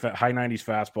 High 90s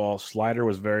fastball. Slider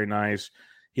was very nice.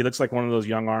 He looks like one of those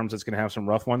young arms that's going to have some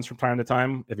rough ones from time to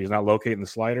time if he's not locating the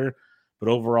slider. But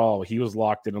overall, he was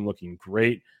locked in and looking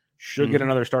great. Should get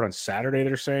another start on Saturday,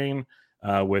 they're saying,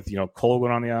 with, Cole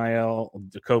going on the IL,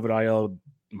 the COVID IL,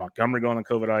 Montgomery going on the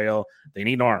COVID IL. They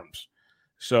need arms.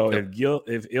 So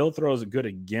if Ill throws it good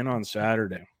again on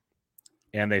Saturday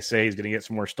and they say he's going to get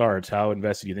some more starts, how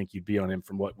invested do you think you'd be on him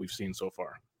from what we've seen so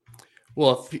far?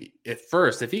 Well,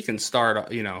 if he can start,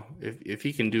 if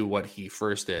he can do what he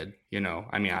first did, you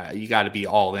got to be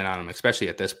all in on him, especially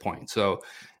at this point. So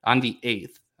on the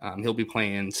 8th, he'll be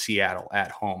playing Seattle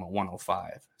at home at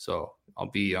 105. So I'll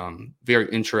be very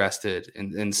interested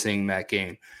in seeing that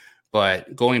game.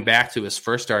 But going back to his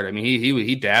first start, I mean,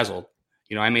 he dazzled.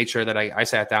 I made sure that I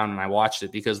sat down and I watched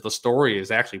it because the story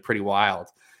is actually pretty wild.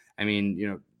 I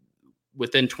mean,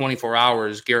 within 24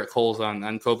 hours, Garrett Cole's on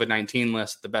COVID-19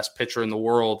 list, the best pitcher in the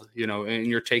world, and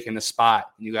you're taking the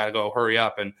spot. And you got to go hurry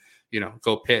up and,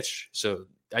 go pitch. So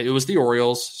it was the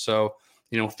Orioles. So,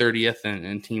 30th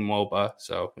and Team WOBA.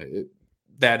 So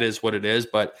that is what it is.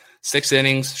 But 6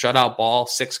 innings, shutout ball,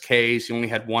 6 Ks. He only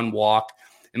had 1 walk.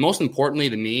 And most importantly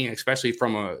to me, especially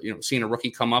from seeing a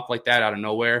rookie come up like that out of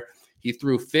nowhere, he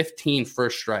threw 15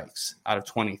 first strikes out of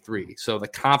 23. So the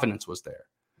confidence was there.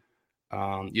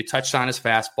 You touched on his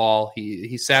fastball.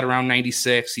 He sat around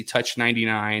 96. He touched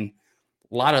 99.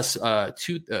 A lot of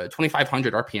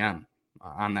 2,500 RPM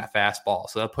on that fastball.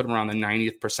 So that put him around the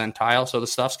 90th percentile. So the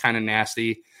stuff's kind of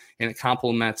nasty, and it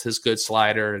complements his good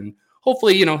slider. And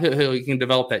hopefully, he can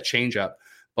develop that changeup.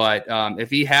 But if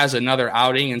he has another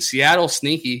outing, and Seattle's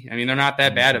sneaky. I mean, they're not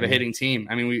that bad of a hitting team.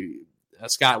 I mean,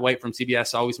 Scott White from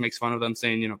CBS always makes fun of them,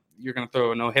 saying, you're going to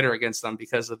throw a no-hitter against them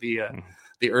because of the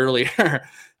earlier,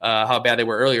 how bad they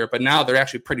were earlier. But now they're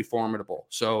actually pretty formidable.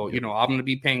 So, I'm going to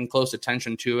be paying close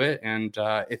attention to it. And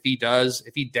if he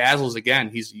dazzles again,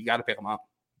 you got to pick him up.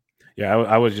 Yeah,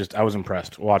 I was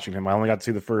impressed watching him. I only got to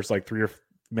see the first 3 or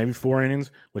maybe 4 innings,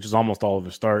 which is almost all of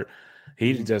his start.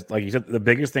 He just, like you said, the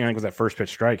biggest thing I think was that first pitch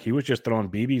strike. He was just throwing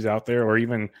BBs out there, or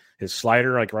even his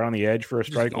slider, right on the edge for a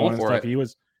strike. One and stuff.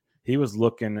 He was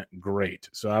looking great.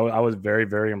 So I was very,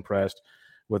 very impressed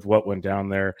with what went down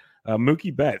there.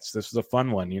 Mookie Betts, this is a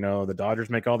fun one. The Dodgers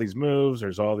make all these moves.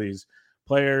 There's all these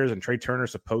players, and Trey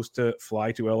Turner's supposed to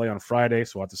fly to LA on Friday,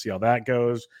 so we'll have to see how that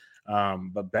goes.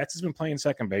 But Betts has been playing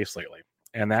second base lately,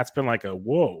 and that's been like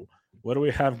whoa, what do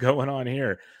we have going on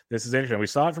here? This is interesting. We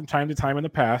saw it from time to time in the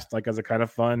past, like as a kind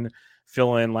of fun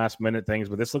fill-in last-minute things,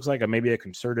 but this looks like maybe a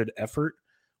concerted effort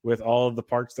with all of the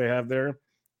parts they have there.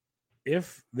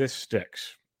 If this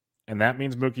sticks, and that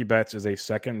means Mookie Betts is a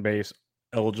second base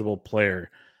eligible player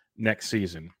next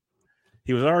season.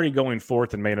 He was already going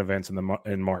 4th in main events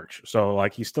in March. So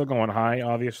he's still going high,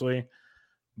 obviously,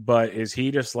 But is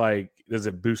he just like, does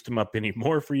it boost him up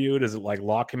anymore for you? Does it like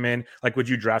lock him in? Like, would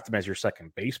you draft him as your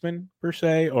second baseman per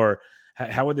se? Or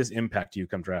how would this impact you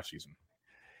come draft season?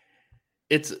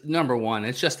 It's number one.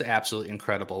 It's just absolutely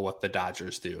incredible what the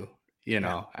Dodgers do.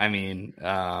 I mean,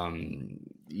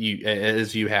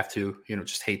 you have to,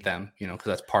 just hate them, because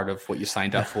that's part of what you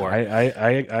signed up for. I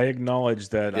acknowledge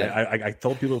that. Yeah. I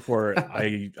told people before,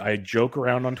 I joke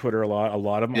around on Twitter a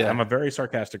lot of them. I'm a very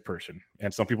sarcastic person,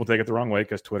 and some people take it the wrong way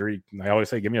because Twitter, I always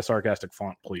say, give me a sarcastic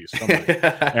font, please.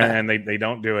 And they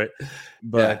don't do it.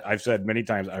 But I've said many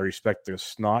times, I respect the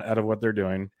snot out of what they're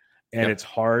doing. And it's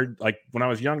hard. Like when I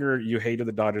was younger, you hated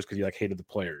the Dodgers because you hated the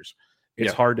players.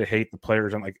 It's hard to hate the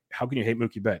players. I'm like, how can you hate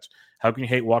Mookie Betts? How can you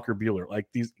hate Walker Buehler? Like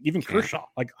even Kershaw.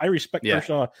 Like I respect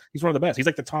Kershaw. He's one of the best. He's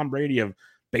like the Tom Brady of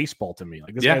baseball to me.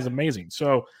 Like this guy's amazing.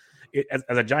 So as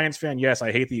a Giants fan, yes,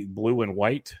 I hate the blue and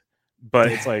white,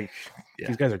 but it's like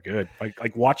these guys are good.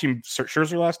 Like watching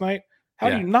Scherzer last night. How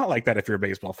do you not like that if you're a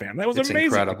baseball fan? That was amazing.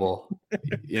 Incredible.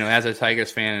 As a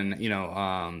Tigers fan,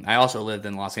 I also lived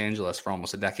in Los Angeles for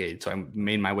almost a decade, so I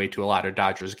made my way to a lot of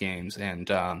Dodgers games, and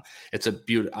it's a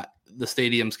beautiful. The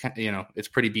stadium's, it's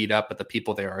pretty beat up, but the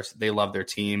people there they love their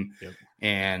team,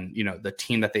 and the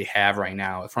team that they have right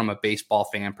now, from a baseball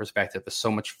fan perspective, is so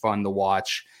much fun to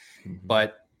watch. Mm-hmm.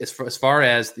 But as far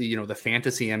as the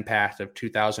fantasy impact of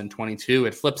 2022,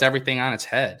 it flips everything on its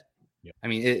head. Yep. I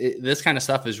mean, this kind of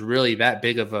stuff is really that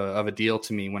big of a deal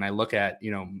to me when I look at,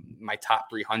 my top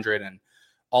 300, and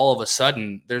all of a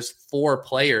sudden there's 4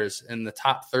 players in the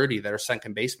top 30 that are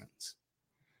second basemen.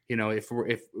 If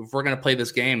we're going to play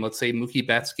this game, let's say Mookie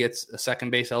Betts gets a second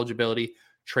base eligibility,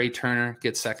 Trey Turner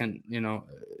gets second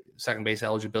base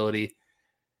eligibility.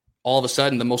 All of a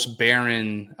sudden, the most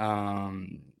barren,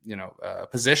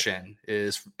 position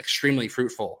is extremely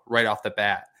fruitful right off the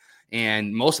bat.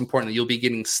 And most importantly, you'll be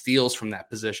getting steals from that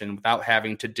position without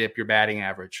having to dip your batting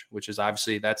average, which is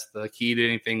obviously that's the key to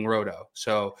anything roto.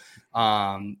 So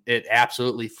it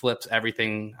absolutely flips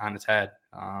everything on its head.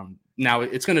 Now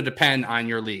it's going to depend on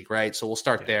your league, right? So we'll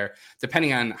start there,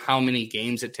 depending on how many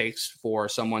games it takes for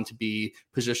someone to be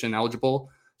position eligible.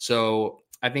 So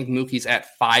I think Mookie's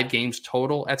at 5 games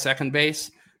total at second base.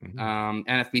 Mm-hmm.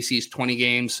 NFBC is 20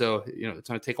 games. So, it's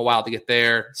going to take a while to get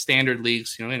there. Standard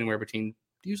leagues, anywhere between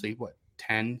usually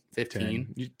 10,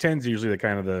 15. 10 is usually the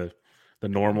kind of the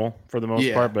normal for the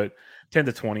most part, but 10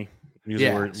 to 20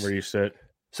 usually where you sit.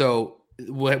 So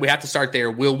we have to start there.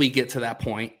 Will we get to that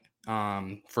point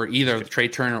for either Trey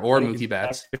Turner or Mookie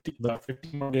Betts?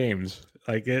 50 more games.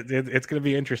 Like it's going to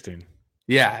be interesting.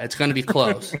 Yeah, it's going to be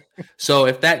close. So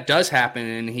if that does happen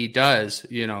and he does,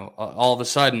 all of a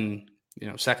sudden,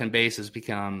 second base has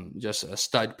become just a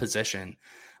stud position.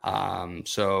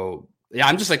 So yeah,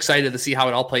 I'm just excited to see how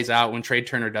it all plays out when Trey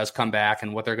Turner does come back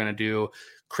and what they're going to do.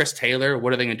 Chris Taylor,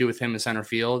 what are they going to do with him in center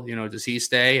field? Does he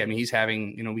stay? I mean, he's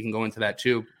having, we can go into that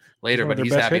too later, but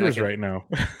he's having right now.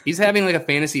 He's having like a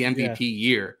fantasy MVP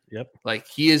year. Yep. Like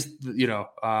he is,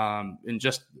 and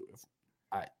just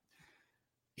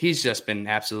he's just been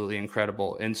absolutely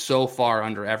incredible and so far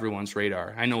under everyone's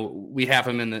radar. I know we have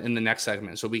him in the next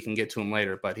segment, so we can get to him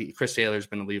later, but Chris Taylor's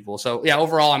been unbelievable. So yeah,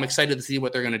 overall, I'm excited to see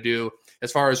what they're going to do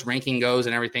as far as ranking goes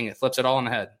and everything. It flips it all on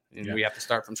the head, and we have to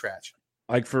start from scratch.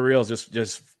 Like for real,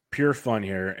 just pure fun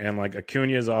here. And like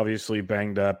Acuna is obviously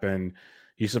banged up, and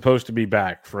he's supposed to be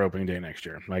back for opening day next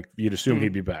year. Like you'd assume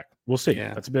he'd be back. We'll see.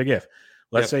 Yeah. That's a big if.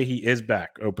 Let's say he is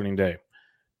back opening day.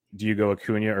 Do you go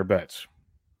Acuna or Betts?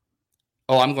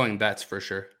 Oh, I'm going Betts for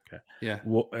sure. Okay. Yeah.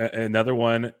 Well, another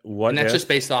one. What? And that's just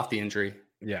based off the injury.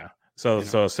 Yeah. So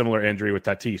a similar injury with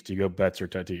Tatis. Do you go Betts or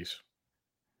Tatis?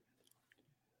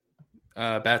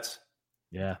 Betts.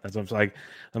 Yeah, that's what I'm like.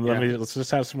 Let's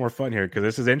just have some more fun here because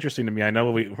this is interesting to me. I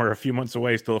know we're a few months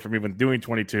away still from even doing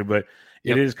 22, but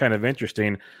it is kind of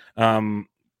interesting. I'm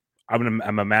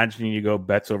imagining you go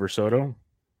Betts over Soto.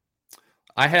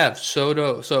 I have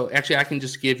Soto. So actually, I can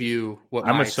just give you what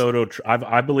I'm a Soto.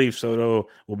 I believe Soto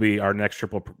will be our next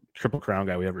triple crown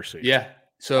guy we ever see. Yeah.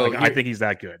 So I think he's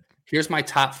that good. Here's my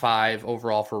top 5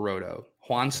 overall for Roto: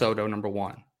 Juan Soto, number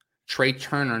 1; Trey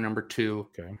Turner, number 2;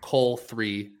 Cole,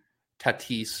 3;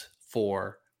 Tatis,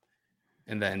 4;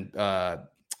 and then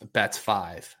Betts,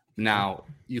 5. Now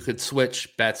you could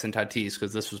switch Betts and Tatis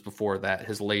because this was before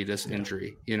his latest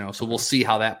injury. So we'll see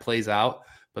how that plays out.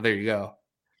 But there you go.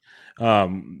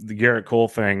 The Garrett Cole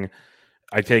thing,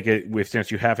 I take it since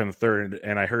you have him third,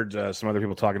 and I heard some other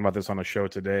people talking about this on the show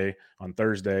today on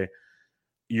Thursday.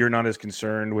 You're not as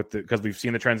concerned with because we've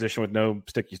seen the transition with no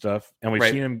sticky stuff, and we've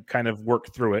seen him kind of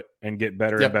work through it and get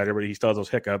better and better, but he still has those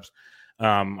hiccups.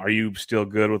 Are you still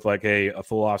good with like a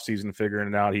full off season figuring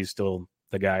it out? He's still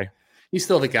the guy. He's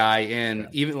still the guy. And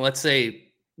even let's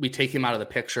say we take him out of the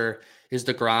picture. Is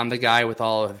DeGrom the guy with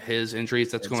all of his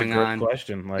injuries that's going on?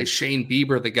 Question. Is Shane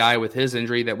Bieber the guy with his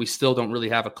injury that we still don't really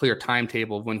have a clear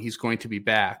timetable of when he's going to be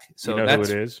back? So you know who it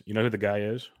is? You know who the guy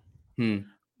is?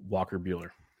 Walker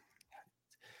Buehler.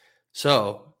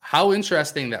 So how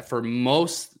interesting that for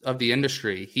most of the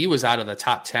industry, he was out of the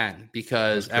top 10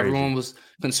 because everyone was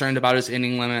concerned about his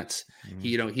inning limits.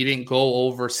 He didn't go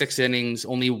over 6 innings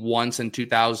only once in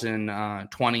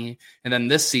 2020. And then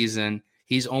this season,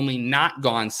 he's only not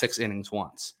gone 6 innings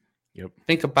once. Yep.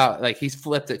 Think about he's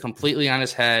flipped it completely on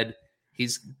his head.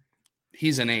 He's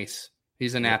an ace.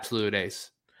 He's an absolute ace.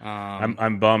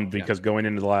 I'm bummed because going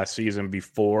into the last season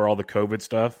before all the COVID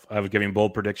stuff, I was giving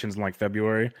bold predictions in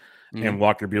February, and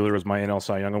Walker Buehler was my NL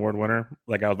Cy Young Award winner.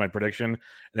 That was my prediction. And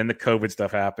then the COVID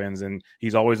stuff happens, and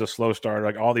he's always a slow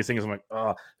starter. All these things, I'm like,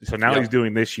 oh. So now he's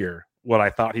doing this year what I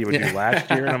thought he would do last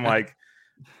year, and I'm like,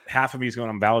 half of me is going,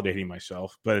 I'm validating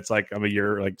myself, but it's I'm a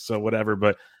year, so whatever.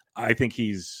 But I think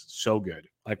he's so good.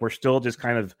 We're still just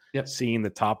kind of seeing the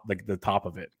top, the top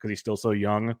of it because he's still so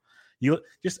young. You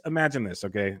just imagine this,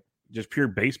 okay? Just pure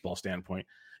baseball standpoint.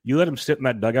 You let him sit in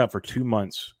that dugout for 2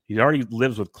 months. He already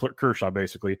lives with Kershaw,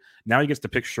 basically. Now he gets to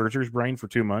pick Scherzer's brain for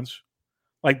 2 months.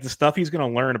 The stuff he's going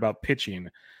to learn about pitching.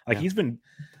 He's been,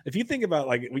 if you think about,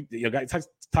 guys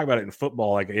talk about it in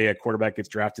football, a quarterback gets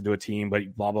drafted to a team,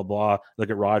 but blah, blah, blah. Look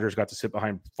at Rodgers, got to sit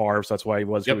behind Favre, so that's why he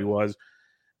was who he was.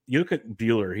 You look at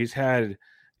Buehler, he's had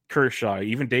Kershaw,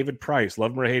 even David Price,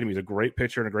 love him or hate him. He's a great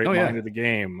pitcher and a great mind of the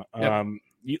game.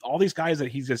 All these guys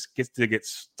that he just gets to get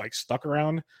stuck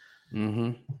around.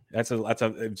 It'd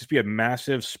just be a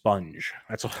massive sponge.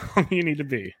 That's all you need to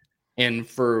be. And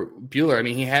for Buehler,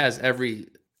 he has every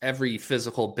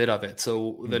physical bit of it.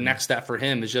 So the next step for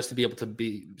him is just to be able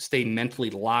to stay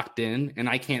mentally locked in. And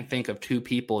I can't think of 2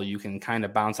 people you can kind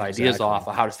of bounce ideas off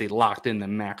of how to stay locked in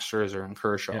than Max Scherzer and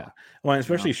Kershaw. Yeah. Well, and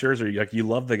especially Scherzer, you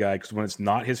love the guy because when it's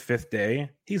not his 5th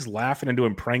day, he's laughing and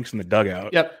doing pranks in the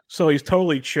dugout. Yep. So he's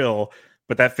totally chill.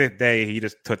 But that 5th day, he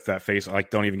just took that face.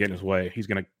 Don't even get in his way. He's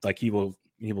gonna he will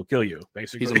kill you.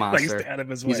 Basically, he's a monster.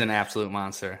 He's an absolute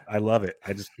monster. I love it.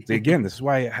 I just again, this is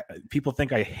why people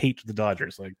think I hate the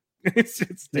Dodgers.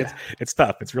 It's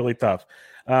tough. It's really tough.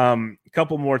 A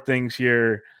couple more things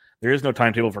here. There is no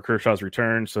timetable for Kershaw's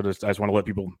return, so I just want to let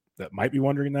people that might be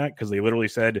wondering that because they literally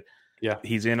said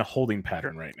he's in a holding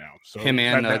pattern right now. So him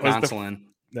and Gonsolin.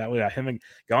 Him and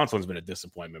Gonsolin's been a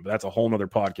disappointment, but that's a whole nother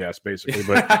podcast, basically.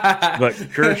 But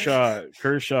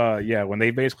Kershaw, when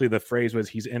they basically the phrase was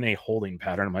he's in a holding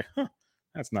pattern. I'm like,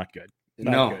 that's not good.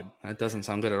 Good. That doesn't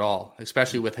sound good at all,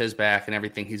 especially with his back and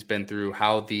everything he's been through.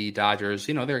 How the Dodgers,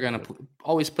 they're going to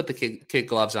always put the kid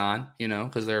gloves on,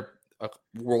 because they're a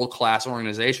world-class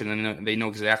organization and they know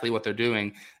exactly what they're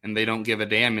doing, and they don't give a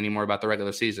damn anymore about the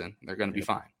regular season. They're going to be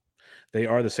fine. They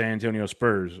are the San Antonio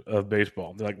Spurs of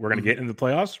baseball. They're we're going to get into the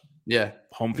playoffs. Yeah.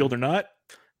 Home field or not,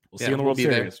 we'll see you in the World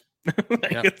Series.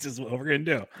 It's just what we're going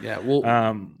to do. Yeah.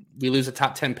 We lose a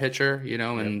top 10 pitcher,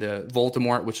 and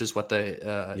Voldemort, which is what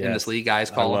the in this league guys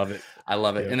call. I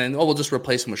love it. Yeah. And then, we'll just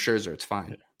replace him with Scherzer. It's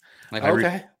fine.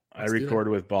 Okay. I record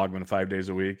with Bogman 5 days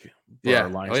a week for our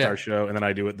Line Star show, and then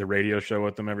I do the radio show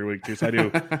with them every week too. So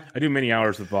I do many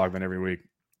hours with Bogman every week.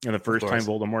 And the first time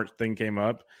Voldemort thing came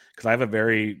up, because I have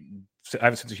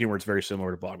a sense of humor. It's very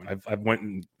similar to Bogman. I've went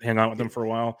and hang out with them for a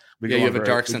while. You have a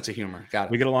dark sense of humor. Got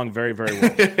it. We get along very, very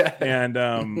well.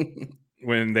 And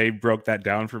when they broke that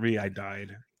down for me, I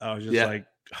died. I was just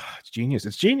it's genius.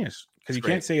 It's genius because you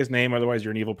can't say his name, otherwise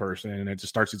you're an evil person, and it just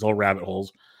starts these whole rabbit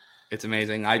holes. It's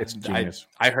amazing. I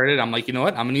heard it. I'm like, you know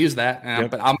what? I'm going to use that.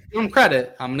 But I'm giving him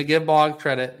credit. I'm going to give Bog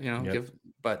credit. It's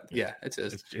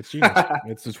genius.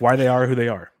 It's just why they are who they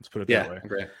are. Let's put it that way.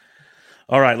 Great.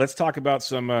 All right, let's talk about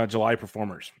some July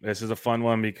performers. This is a fun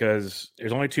one because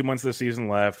there's only 2 months of the season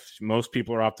left. Most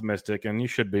people are optimistic, and you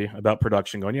should be, about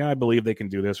production going, I believe they can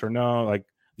do this, or no.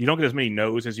 You don't get as many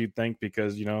no's as you'd think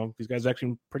because, these guys are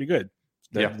actually pretty good.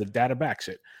 The data backs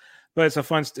it. But it's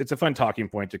a fun talking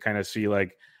point to kind of see,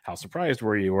 how surprised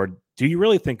were you? Or do you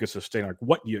really think it's sustainable?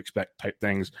 What do you expect type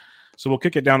things? So we'll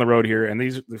kick it down the road here. And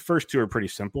the first 2 are pretty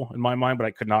simple in my mind, but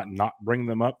I could not bring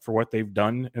them up for what they've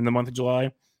done in the month of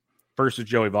July. First is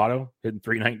Joey Votto, hitting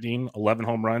 319, 11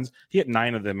 home runs. He hit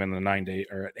 9 of them in the 9-day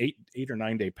or 8 or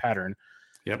 9 day pattern.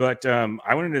 Yep. But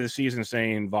I went into the season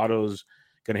saying Votto's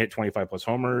going to hit 25 plus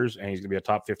homers and he's going to be a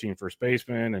top 15 first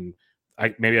baseman. And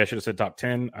maybe I should have said top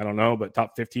 10. I don't know, but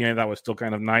top 15, I thought was still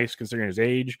kind of nice considering his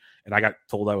age. And I got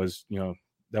told I was,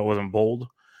 that wasn't bold.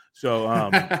 So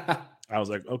I was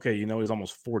like, okay, he's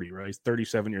almost 40, right? He's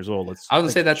 37 years old. I was going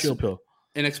to say that's chill pill.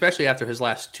 And especially after his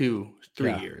last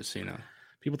 2-3 years,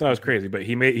 People thought it was crazy, but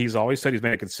he's always said he's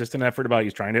made a consistent effort about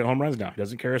he's trying to hit home runs now. He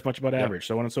doesn't care as much about average,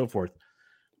 so on and so forth.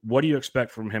 What do you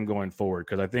expect from him going forward?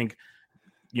 Because I think,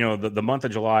 the month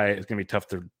of July is going to be tough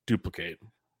to duplicate.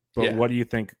 But what do you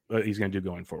think he's going to do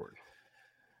going forward?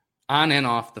 On and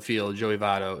off the field, Joey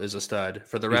Votto is a stud.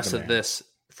 For the rest of this,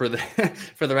 for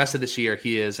the rest of this year,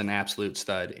 he is an absolute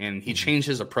stud, and he changed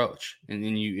his approach.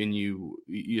 And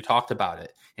you talked about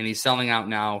it, and he's selling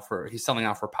out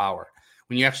for power.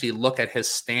 When you actually look at his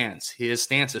stance is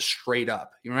straight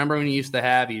up. You remember when he used to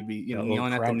have, he'd be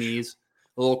kneeling at the knees,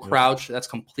 a little crouch. That's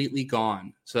completely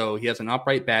gone. So he has an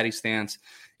upright batting stance,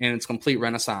 and it's complete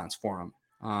renaissance for him.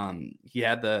 He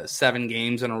had the 7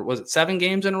 games in a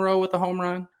row with a home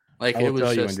run? Like, I will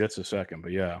tell you in just a second,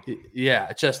 but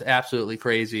yeah, just absolutely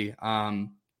crazy.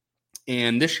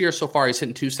 And this year so far, he's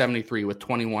hitting 273 with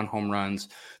 21 home runs.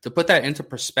 To put that into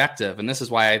perspective, and this is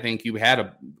why I think you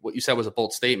had what you said was a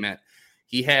bold statement.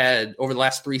 He had, over the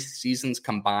last 3 seasons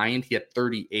combined, he had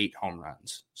 38 home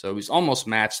runs. So he's almost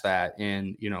matched that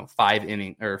in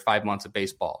 5 months of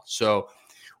baseball. So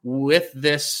with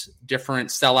this different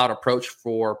sellout approach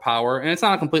for power, and it's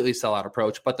not a completely sellout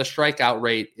approach, but the strikeout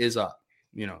rate is up.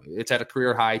 It's at a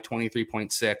career high,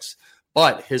 23.6,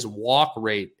 but his walk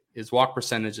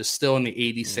percentage is still in the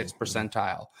 86th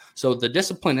percentile. So the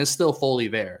discipline is still fully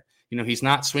there. He's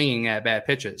not swinging at bad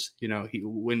pitches.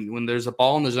 When there's a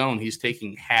ball in the zone, he's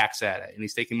taking hacks at it, and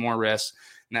he's taking more risks,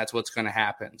 and that's what's going to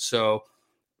happen. So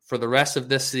for the rest of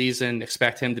this season,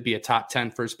 expect him to be a top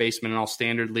 10 first baseman in all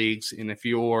standard leagues. And if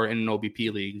you're in an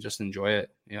OBP league, just enjoy it.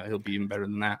 He'll be even better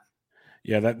than that.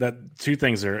 Yeah, that two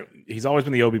things there. He's always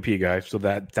been the OBP guy, so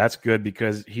that's good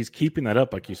because he's keeping that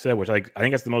up, like you said, which I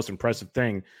think that's the most impressive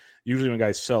thing. Usually when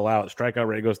guys sell out, strikeout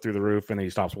rate goes through the roof, and then he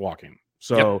stops walking.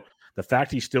 So the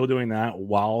fact he's still doing that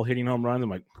while hitting home runs, I'm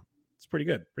like, it's pretty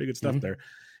good stuff there.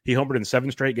 He homered in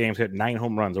 7 straight games, hit 9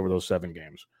 home runs over those 7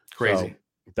 games. Crazy.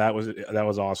 So that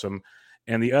was awesome.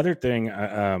 And the other thing,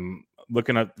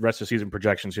 looking at the rest of the season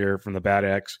projections here from the Bad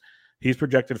X, he's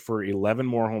projected for 11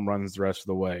 more home runs the rest of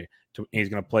the way. He's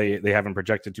going to play. They have him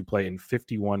projected to play in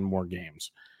 51 more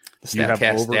games. The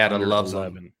StatCast data loves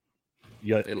 11. Him.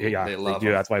 Yeah, they love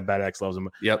him. That's why Bad X loves him.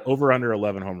 Yep. Over under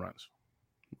 11 home runs.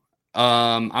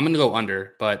 I'm going to go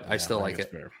under, but I still like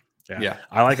it. Fair. Yeah.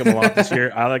 I like him a lot this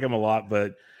year. I like him a lot,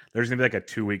 but there's gonna be like a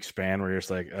 2-week span where you're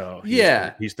just like, oh,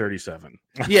 he's 37.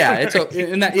 Yeah, it's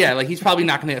and that like he's probably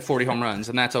not gonna hit 40 home runs,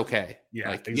 and that's okay.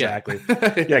 Yeah, exactly.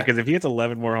 Yeah, because if he hits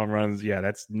 11 more home runs,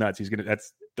 that's nuts.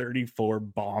 That's 34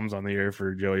 bombs on the year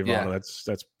for Joey Votto. Yeah.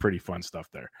 That's pretty fun stuff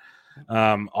there.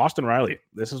 Austin Riley,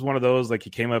 this is one of those, like, he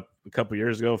came up a couple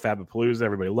years ago, Fabapalooza,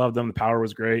 everybody loved him. The power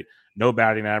was great. No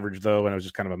batting average though, and it was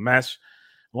just kind of a mess.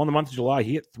 Well, in the month of July,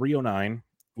 he hit 309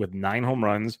 with 9 home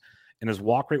runs. And his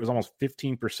walk rate was almost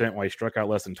 15% while he struck out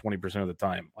less than 20% of the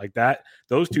time. Like that,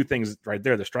 those two things right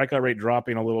there, the strikeout rate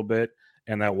dropping a little bit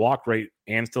and that walk rate,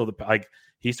 and still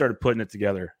he started putting it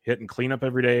together, hitting cleanup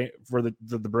every day for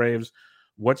the Braves.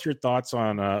 What's your thoughts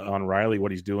on Riley, what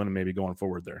he's doing and maybe going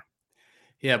forward there?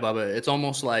 Yeah, Bubba, it's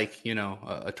almost like,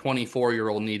 a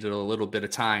 24-year-old needed a little bit of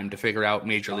time to figure out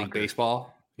Major League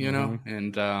Baseball,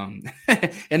 and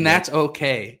that's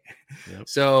okay. Yep.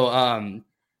 So,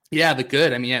 yeah, the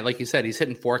good. I mean, like you said, he's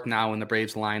hitting 4th now in the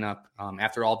Braves lineup.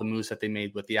 After all the moves that they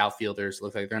made with the outfielders,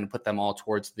 looks like they're going to put them all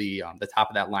towards the top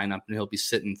of that lineup, and he'll be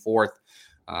sitting 4th.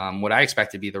 What I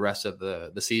expect to be the rest of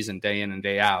the season, day in and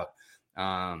day out.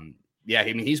 Yeah,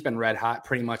 I mean, he's been red hot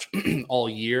pretty much all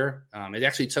year. It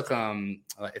actually took him,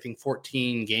 I think,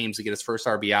 14 games to get his first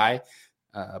RBI,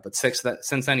 but since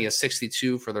then he has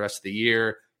 62 for the rest of the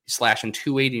year. He's slashing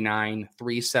 289,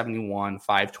 371,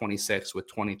 526 with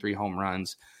 23 home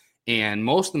runs. And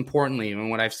most importantly,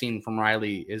 and what I've seen from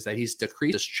Riley is that he's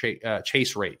decreased his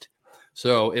chase rate.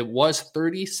 So it was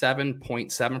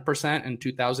 37.7% in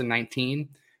 2019.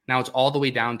 Now it's all the way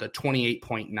down to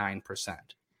 28.9%.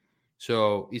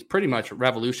 So he's pretty much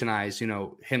revolutionized,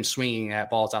 him swinging at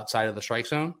balls outside of the strike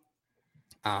zone,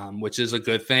 which is a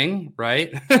good thing,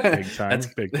 right? Big time.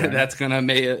 Big time. That's going to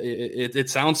make it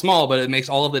sounds small, but it makes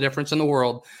all of the difference in the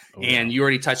world. Oh, and you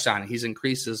already touched on it. He's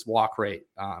increased his walk rate.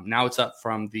 Now it's up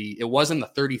from it was in the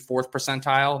 34th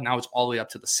percentile. Now it's all the way up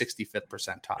to the 65th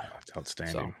percentile. That's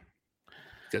outstanding. So,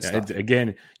 good stuff.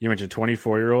 Again, you mentioned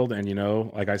 24-year-old,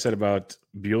 and like I said about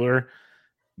Buehler,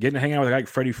 getting to hang out with a guy like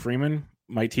Freddie Freeman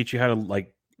might teach you how to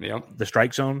the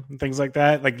strike zone and things like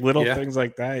that, like little things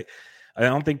like that. I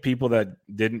don't think people that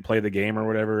didn't play the game or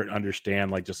whatever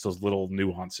understand just those little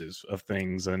nuances of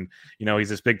things. And, he's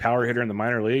this big power hitter in the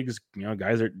minor leagues.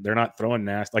 Guys they're not throwing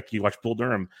nasty. Like you watch Bull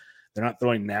Durham, they're not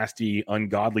throwing nasty,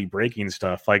 ungodly breaking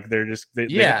stuff. Like they're just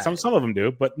some of them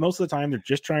do, but most of the time they're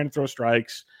just trying to throw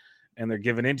strikes and they're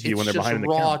giving in to you when they're behind the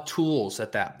raw count. Tools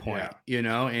at that point,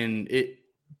 and it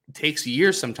takes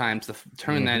years sometimes to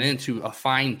turn that into a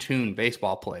fine-tuned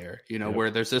baseball player, where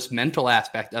there's this mental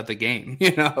aspect of the game,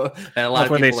 that a lot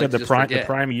of people they said the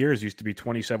prime years used to be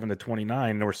 27 to 29,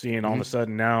 and we're seeing all of a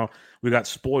sudden now we got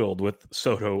spoiled with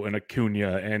Soto and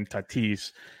Acuna and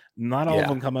Tatis. Not all of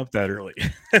them come up that early.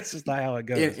 That's just not how it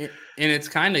goes. And it's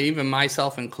kind of even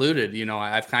myself included.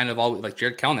 I've kind of always, like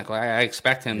Jared Kelenic, I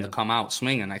expect him to come out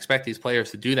swinging. I expect these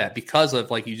players to do that because of,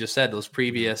 like you just said, those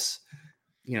previous,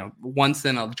 once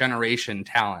in a generation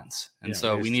talents. And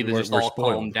so we need to just all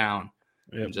calm down.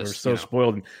 Yeah, we're so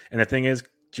spoiled. And the thing is,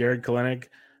 Jared Kelenic,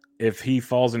 if he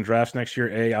falls in drafts next year,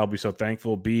 A, I'll be so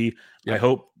thankful. B, I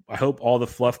hope all the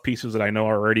fluff pieces that I know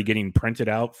are already getting printed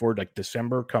out for like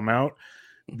December come out,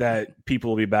 that people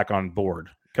will be back on board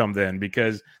come then,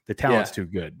 because the talent's too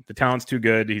good. The talent's too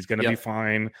good. He's going to be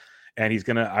fine.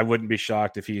 And I wouldn't be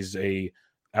shocked if he's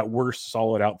at worst,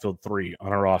 solid outfield 3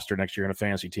 on a roster next year in a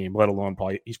fantasy team, let alone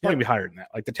he's probably be higher than that.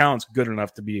 Like the talent's good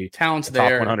enough to be a top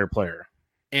 100 player.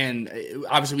 And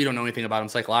obviously we don't know anything about him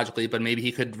psychologically, but maybe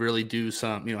he could really do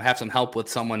some, have some help with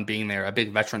someone being there, a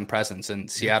big veteran presence in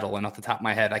Seattle. And off the top of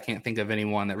my head, I can't think of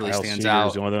anyone that really stands out.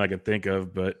 Is the only thing I can think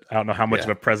of, but I don't know how much of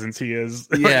a presence he is.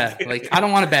 Yeah. Like I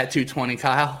don't want to bat 220,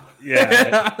 Kyle.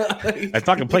 Yeah. I'm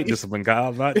talking plate discipline,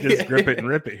 Kyle. Not just grip it and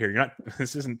rip it here.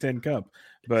 This isn't 10 Cup,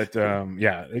 but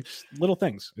it's little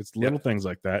things. It's little things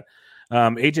like that.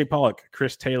 AJ Pollock,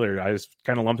 Chris Taylor, I just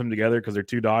kind of lumped them together because they're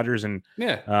two Dodgers, and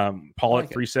Pollock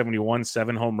 371,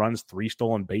 7 home runs, 3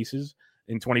 stolen bases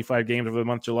in 25 games over the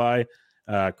month of July.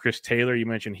 Chris Taylor, you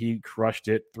mentioned, he crushed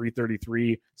it,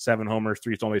 333, 7 homers,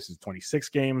 3 stolen bases, 26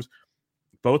 games.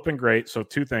 Both been great. So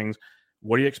 2 things.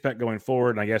 What do you expect going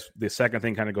forward? And I guess the second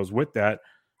thing kind of goes with that.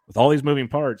 With all these moving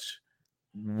parts,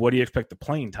 what do you expect the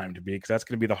playing time to be? Because that's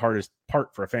going to be the hardest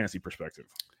part for a fantasy perspective.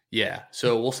 Yeah,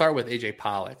 so we'll start with AJ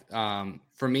Pollock.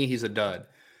 For me, he's a dud.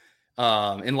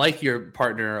 And like your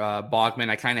partner Bogman,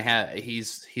 I kind of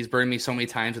he's burned me so many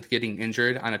times with getting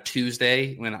injured on a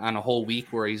Tuesday on a whole week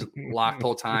where he's locked the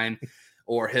whole time,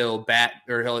 or he'll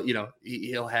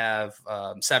have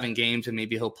 7 games and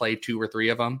maybe he'll play 2 or 3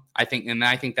 of them. I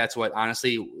think that's what,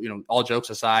 honestly, all jokes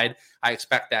aside, I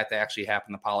expect that to actually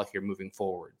happen to Pollock here moving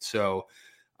forward. So,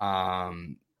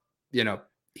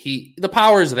 the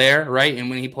power is there, right? And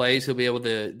when he plays, he'll be able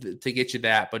to get you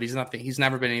that, but he's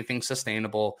never been anything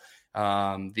sustainable.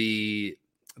 The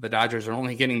Dodgers are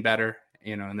only getting better,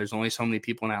 and there's only so many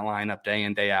people in that lineup day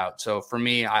in, day out. So for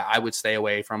me, I would stay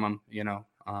away from him,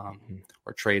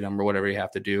 or trade him or whatever you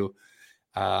have to do.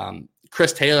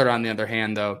 Chris Taylor, on the other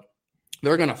hand, though,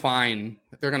 they're going to find,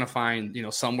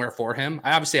 somewhere for him.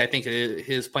 I think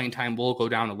his playing time will go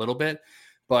down a little bit,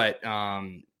 but,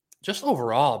 just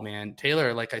overall, man,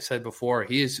 Taylor, like I said before,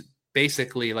 he is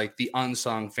basically like the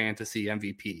unsung fantasy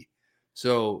MVP.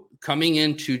 So coming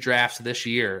into drafts this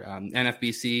year,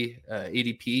 NFBC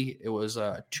ADP, it was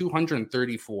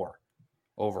 234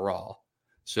 overall.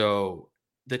 So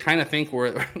the kind of think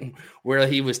where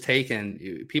he was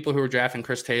taken, people who were drafting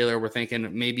Chris Taylor were thinking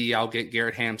maybe I'll get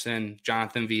Garrett Hampson,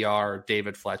 Jonathan VR,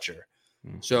 David Fletcher.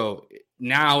 So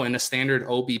now in a standard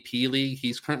OBP league,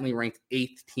 he's currently ranked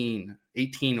 18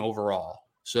 overall.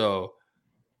 So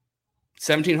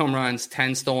 17 home runs,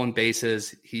 10 stolen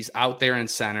bases. He's out there in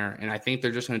center, and I think they're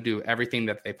just going to do everything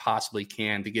that they possibly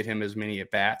can to get him as many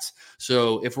at bats.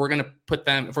 So if we're going to put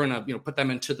them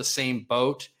into the same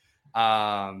boat,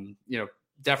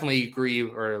 definitely agree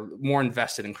or more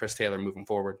invested in Chris Taylor moving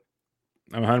forward.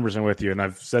 I'm 100% with you, and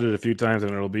I've said it a few times,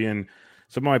 and it'll be in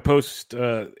some of my post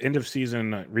end of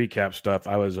season recap stuff.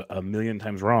 I was a million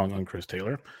times wrong on Chris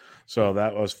Taylor, so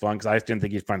that was fun because I didn't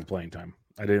think he'd find the playing time.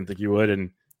 I didn't think he would,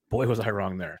 and boy, was I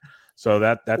wrong there. So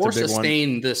that's or a big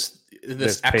sustain one.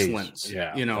 this excellence,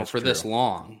 for true. This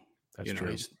long. That's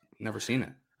true. He's never seen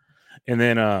it. And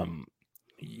then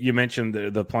you mentioned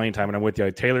the playing time, and I'm with you.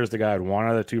 Taylor's the guy I'd want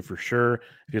out of the 2 for sure.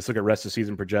 If you just look at rest of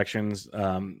season projections,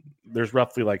 there's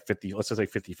roughly like 50, let's just say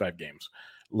 55 games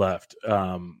left.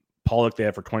 Pollock they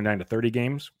have for 29 to 30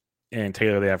 games, and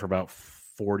Taylor they have for about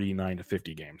 49 to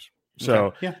 50 games.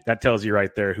 So that tells you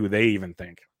right there who they even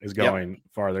think is going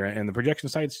farther. And the projection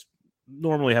sites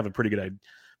normally have a pretty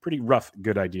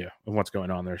good idea of what's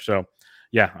going on there. So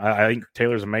I think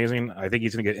Taylor's amazing. I think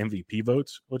he's going to get MVP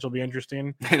votes, which will be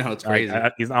interesting. I know, it's crazy. I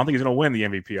don't think he's going to win the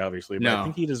MVP, obviously, but I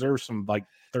think he deserves some like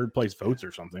 3rd place votes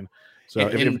or something. So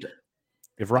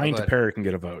if Ryan Tepera can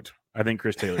get a vote, I think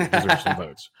Chris Taylor deserves some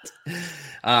votes.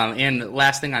 And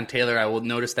last thing on Taylor, I will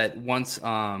notice that once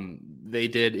they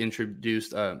did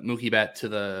introduce Mookie Betts to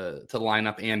the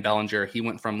lineup and Bellinger, he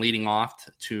went from leading off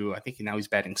to I think now he's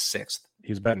batting 6th.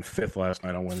 He was batting 5th last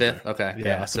night on Wednesday. 5th, okay,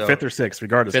 yeah. So 5th or 6th,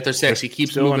 regardless. 5th or 6th, he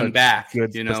keeps moving back.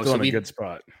 Good, you know, still in a good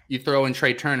spot. You throw in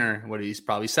Trey Turner, he's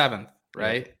probably 7th,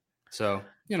 right? Yeah. So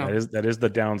you know that is the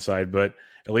downside, but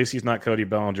at least he's not Cody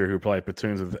Bellinger, who probably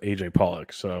platoons with AJ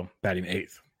Pollock, so batting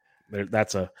 8th.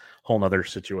 That's a whole nother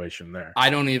situation there. I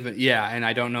don't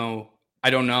know.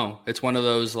 It's one of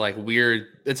those like weird.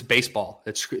 It's baseball.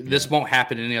 This won't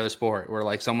happen in any other sport where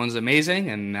like someone's amazing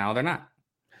and now they're not.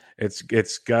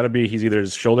 It's got to be he's either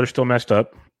his shoulder's still messed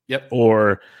up. Yep.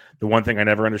 Or the one thing I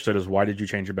never understood is why did you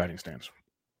change your batting stance?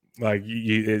 Like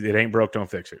it ain't broke, don't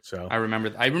fix it. So I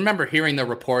remember hearing the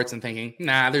reports and thinking,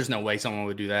 nah, there's no way someone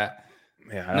would do that.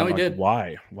 Yeah, no, he did.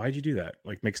 Why? Why'd you do that?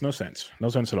 Like makes no sense. No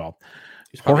sense at all.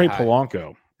 Jorge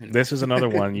Polanco. This is another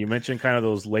one. You mentioned kind of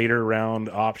those later round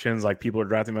options, like people are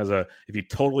drafting him as if you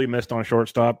totally missed on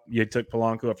shortstop, you took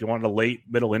Polanco. If you wanted a late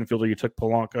middle infielder, you took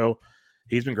Polanco.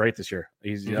 He's been great this year.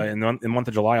 He's in the month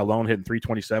of July alone, hitting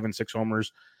 327, 6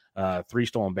 homers, 3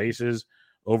 stolen bases.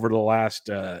 Over the last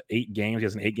 8 games, he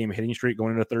has an 8-game hitting streak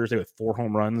going into Thursday with 4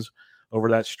 home runs over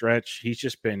that stretch. He's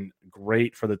just been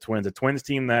great for the Twins. A Twins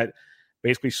team that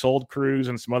basically sold Cruz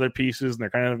and some other pieces, and they're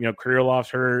kind of, Krylof's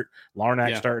hurt.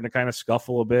 Larnach's starting to kind of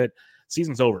scuffle a bit.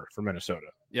 Season's over for Minnesota.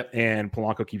 Yep. And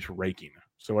Polanco keeps raking.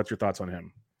 So what's your thoughts on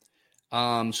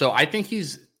him? So I think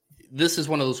this is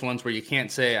one of those ones where you can't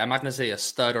say, I'm not going to say a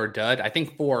stud or dud. I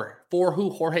think for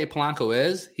who Jorge Polanco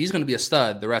is, he's going to be a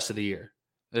stud the rest of the year,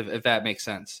 if that makes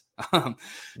sense.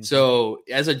 So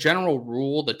as a general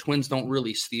rule, the Twins don't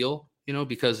really steal,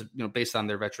 because, based on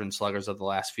their veteran sluggers of the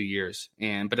last few years.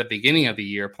 But at the beginning of the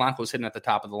year, Polanco was hitting at the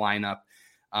top of the lineup,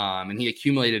 and he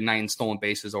accumulated 9 stolen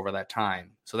bases over that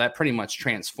time. So that pretty much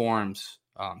transforms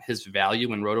his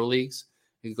value in roto leagues.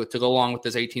 To go along with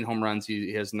his 18 home runs,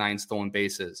 he has 9 stolen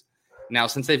bases. Now,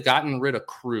 since they've gotten rid of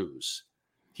Cruz,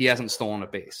 he hasn't stolen a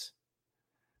base.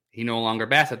 He no longer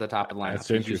bats at the top of the lineup.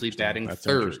 He's usually batting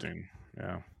 3rd.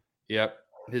 Yeah. Yep.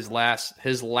 His last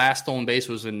stolen base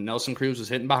was when Nelson Cruz was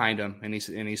hitting behind him, and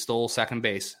he stole second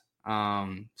base.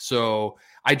 So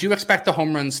I do expect the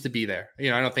home runs to be there. I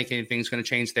don't think anything's going to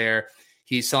change there.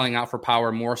 He's selling out for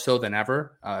power more so than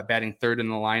ever, batting 3rd in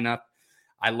the lineup.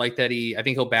 I like that I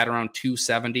think he'll bat around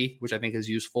 270, which I think is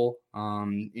useful.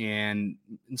 And in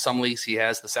some leagues, he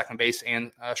has the second base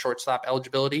and shortstop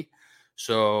eligibility.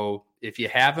 So if you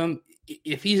have him,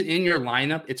 if he's in your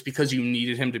lineup, it's because you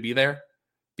needed him to be there,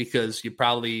 because you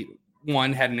probably,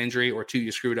 1, had an injury, or 2,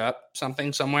 you screwed up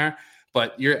something somewhere.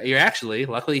 But you're actually,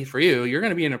 luckily for you, you're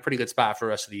going to be in a pretty good spot for the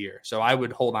rest of the year. So I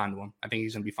would hold on to him. I think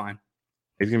he's going to be fine.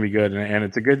 He's going to be good. And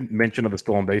it's a good mention of the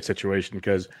stolen base situation,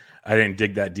 because I didn't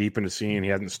dig that deep into seeing he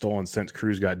hasn't stolen since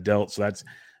Cruz got dealt. So that's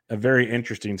a very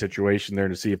interesting situation there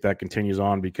to see if that continues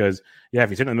on, because, if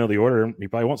he's in the middle of the order, he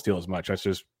probably won't steal as much. That's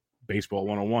just baseball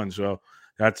 101. So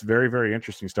that's very, very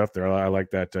interesting stuff there. I like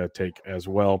that take as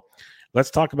well. Let's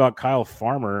talk about Kyle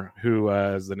Farmer, who,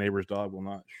 as the neighbor's dog will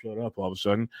not shut up all of a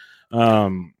sudden.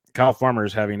 Kyle Farmer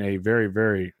is having a very,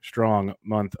 very strong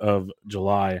month of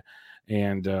July.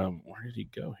 And where did he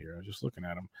go here? I was just looking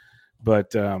at him.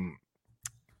 But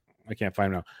I can't find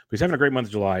him now. But he's having a great month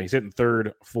of July. He's hitting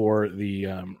 3rd for the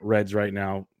Reds right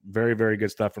now. Very, very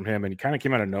good stuff from him. And he kind of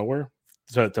came out of nowhere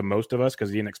to most of us, because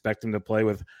he didn't expect him to play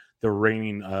with the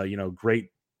reigning,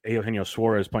 great Eugenio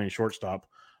Suarez playing shortstop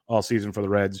all season for the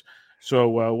Reds. So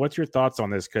what's your thoughts on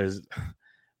this? Because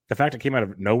the fact it came out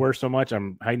of nowhere so much,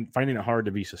 I'm finding it hard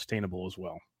to be sustainable as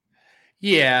well.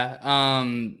 Yeah,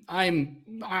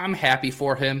 I'm happy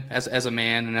for him as a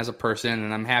man and as a person,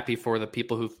 and I'm happy for the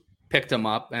people who've picked him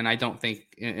up. And I don't think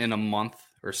in a month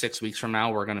or 6 weeks from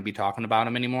now we're going to be talking about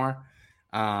him anymore.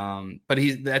 But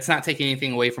that's not taking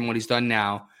anything away from what he's done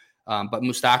now. But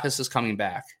Moustakas is coming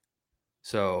back,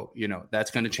 so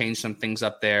that's going to change some things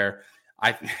up there.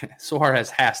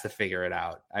 Suarez has to figure it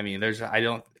out. I mean, I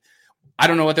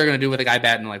don't know what they're going to do with a guy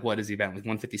batting what is he batting,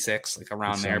 156,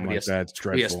 around there, but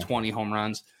he has 20 home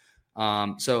runs.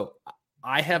 So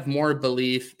I have more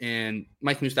belief in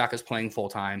Mike Moustakas playing full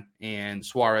time and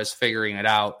Suarez figuring it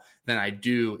out than I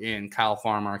do in Kyle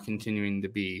Farmer continuing to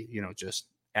be, just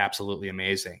absolutely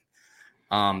amazing.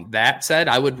 That said,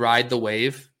 I would ride the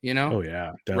wave, Oh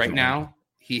yeah, definitely. Right now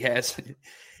he has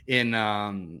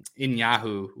in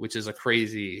Yahoo, which is a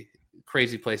crazy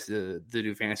place to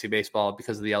do fantasy baseball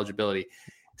because of the eligibility.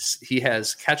 He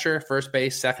has catcher, first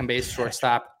base, second base,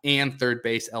 shortstop, and third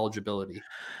base eligibility.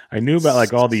 I knew about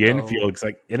like all the infields,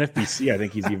 like NFBC. I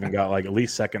think he's even got like at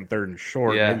least second, third, and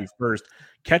short, maybe first.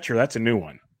 Catcher, that's a new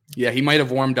one. Yeah, he might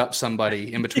have warmed up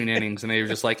somebody in between innings, and they were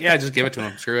just like, "Yeah, just give it to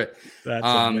him. Screw it." That's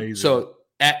amazing. So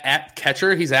at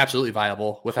catcher, he's absolutely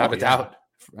viable without a doubt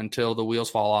until the wheels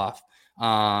fall off.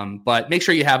 But make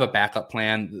sure you have a backup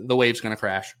plan. The wave's going to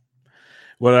crash.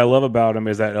 What I love about him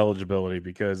is that eligibility,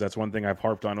 because that's one thing I've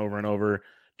harped on over and over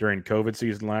during COVID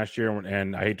season last year.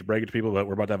 And I hate to break it to people, but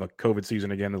we're about to have a COVID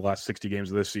season again, the last 60 games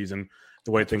of this season,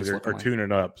 the way things are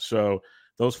tuning up. So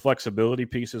those flexibility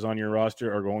pieces on your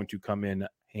roster are going to come in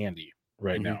handy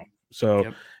right now.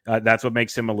 So that's what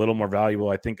makes him a little more valuable.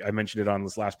 I think I mentioned it on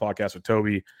this last podcast with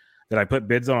Toby that I put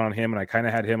bids on him, and I kind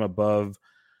of had him above.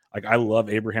 Like, I love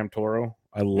Abraham Toro.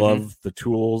 I love the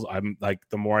tools. I'm like,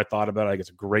 the more I thought about it, like, it's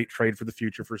a great trade for the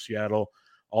future for Seattle,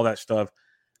 all that stuff.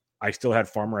 I still had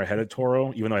Farmer ahead of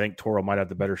Toro, even though I think Toro might have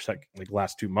the better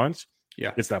last 2 months.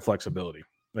 Yeah. It's that flexibility.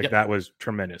 That was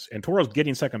tremendous. And Toro's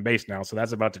getting second base now, so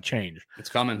that's about to change. It's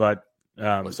coming. But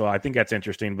so I think that's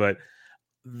interesting. But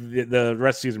the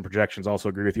rest of season projections also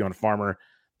agree with you on Farmer.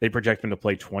 They project him to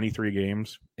play 23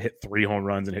 games, hit 3 home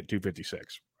runs, and hit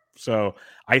 256. So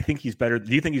I think he's better.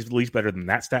 Do you think he's at least better than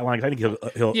that stat line? I think he'll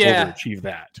overachieve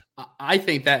that. I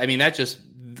think that. I mean, that just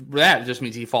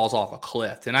means he falls off a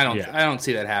cliff, and I don't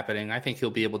see that happening. I think he'll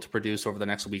be able to produce over the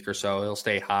next week or so. He'll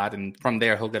stay hot, and from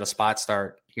there he'll get a spot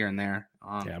start here and there.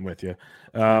 I'm with you.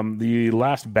 The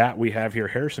last bat we have here,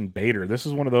 Harrison Bader. This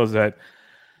is one of those that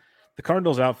the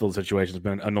Cardinals outfield situation has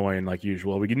been annoying like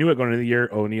usual. We knew it going into the year.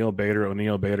 O'Neill,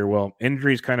 Bader. Well,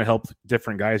 injuries kind of helped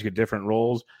different guys get different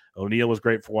roles. O'Neill was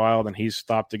great for a while, then he's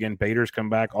stopped again. Bader's come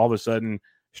back. All of a sudden,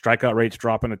 strikeout rate's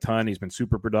dropping a ton. He's been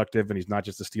super productive, and he's not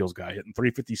just a steals guy. Hitting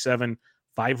 357,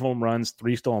 5 home runs,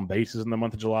 3 stolen bases in the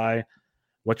month of July.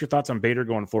 What's your thoughts on Bader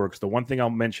going forward? Because the one thing I'll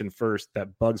mention first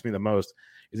that bugs me the most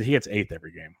is that he hits 8th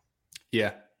every game.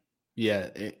 Yeah.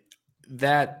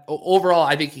 That overall,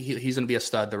 I think he's going to be a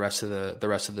stud the rest of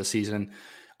the season.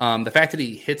 The fact that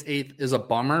he hits 8th is a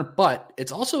bummer, but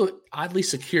it's also oddly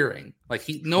securing. Like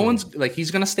he's going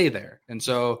to stay there, and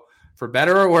so for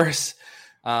better or worse,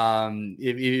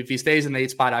 if he stays in the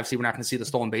 8th spot, obviously we're not going to see the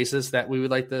stolen bases that we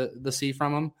would like to see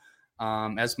from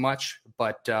him as much.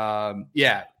 But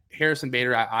Harrison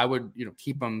Bader, I would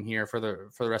keep him here for the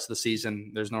rest of the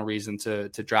season. There's no reason to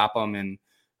drop him,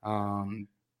 and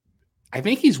I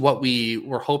think he's what we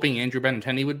were hoping Andrew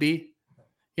Benintendi would be.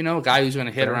 A guy who's going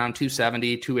to hit around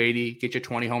 270, 280, get you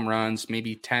 20 home runs,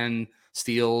 maybe 10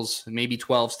 steals, maybe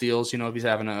 12 steals, if he's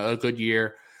having a good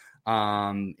year.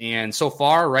 And so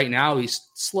far right now, he's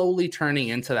slowly turning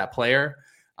into that player.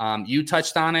 You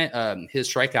touched on it, his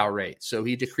strikeout rate. So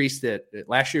he decreased it.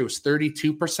 Last year it was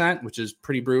 32%, which is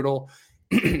pretty brutal.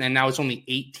 And now it's only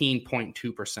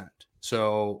 18.2%.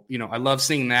 So, I love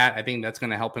seeing that. I think that's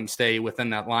going to help him stay within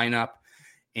that lineup.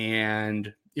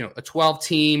 And, a 12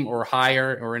 team or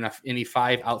higher or in any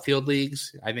 5 outfield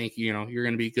leagues, I think, you're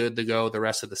going to be good to go the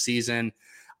rest of the season.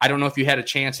 I don't know if you had a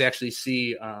chance to actually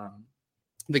see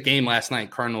the game last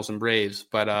night, Cardinals and Braves,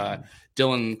 but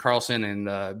Dylan Carlson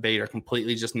and Bader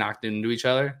completely just knocked into each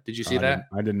other. Did you see that?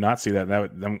 I did not see that.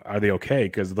 Are they okay?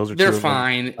 Because they're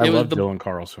fine. I love Dylan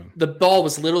Carlson. The ball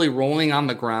was literally rolling on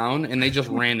the ground, and they just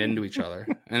ran into each other.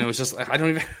 And it was just I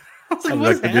don't even. I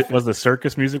was like, was the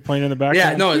circus music playing in the background?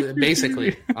 Yeah, no,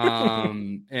 basically.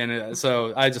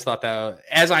 So I just thought that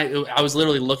as I was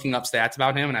literally looking up stats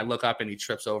about him, and I look up and he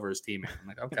trips over his teammate. I'm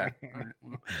like, okay, all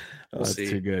right, we'll see.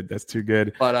 Too good. That's too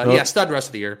good. But stud rest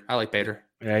of the year. I like Bader.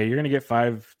 Yeah, you're going to get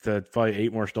 5 to probably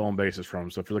 8 more stolen bases from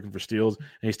him. So if you're looking for steals, and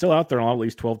he's still out there on at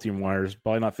least 12-team wires,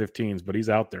 probably not 15s, but he's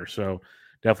out there. So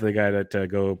definitely a guy to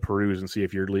go peruse and see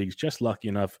if your league's just lucky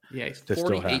enough. Yeah, he's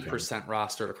 48%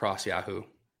 rostered across Yahoo.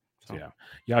 So. Yeah,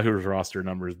 Yahoo's roster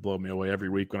numbers blow me away every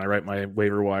week when I write my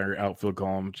waiver wire outfield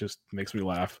column. Just makes me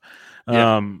laugh.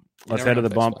 Let's head to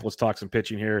the bump. Let's talk some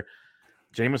pitching here.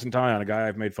 Jameson Taillon, a guy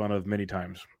I've made fun of many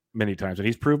times, and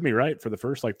he's proved me right for the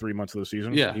first 3 months of the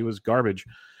season. Yeah, he was garbage,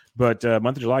 but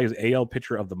month of July is AL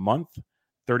Pitcher of the Month.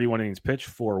 31 innings pitched,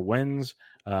 4 wins,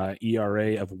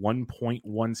 ERA of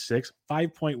 1.16,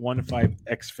 5.15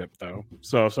 xFIP though.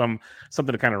 So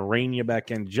something to kind of rein you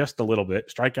back in just a little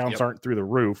bit. Strikeouts aren't through the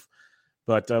roof.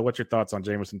 But what's your thoughts on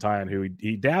Jameson Taillon, who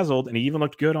he dazzled, and he even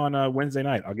looked good on Wednesday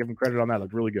night. I'll give him credit on that.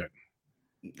 Looked really good.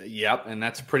 Yep, and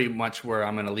that's pretty much where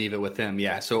I'm going to leave it with him.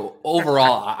 Yeah, so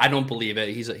overall, I don't believe it.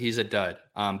 He's a dud.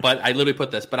 But I literally put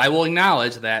this. But I will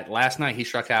acknowledge that last night he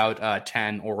struck out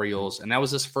 10 Orioles, and that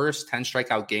was his first 10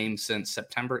 strikeout game since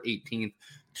September 18th,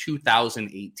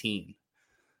 2018.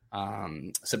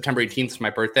 September 18th is my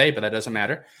birthday, but that doesn't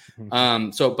matter.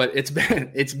 But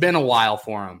it's been a while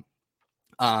for him.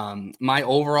 My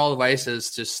overall advice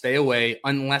is to stay away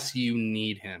unless you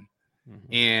need him.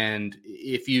 And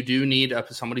if you do need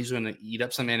somebody who's going to eat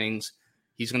up some innings,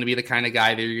 he's going to be the kind of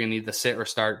guy that you're going to need to sit or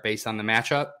start based on the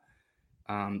matchup.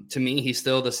 To me, he's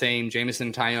still the same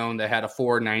Jameson Taillon that had a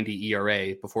 4.90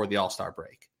 ERA before the All-Star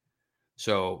break.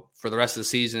 So for the rest of the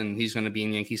season, he's going to be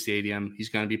in Yankee Stadium. He's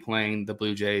going to be playing the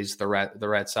Blue Jays, the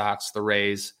Red Sox, the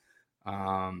Rays.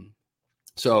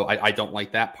 So I don't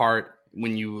like that part.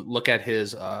 When you look at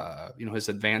his his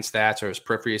advanced stats or his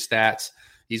periphery stats,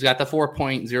 he's got the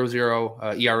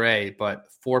 4.00 ERA, but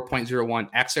 4.01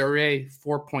 xERA,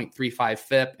 4.35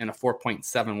 FIP, and a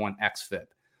 4.71 xFIP.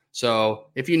 So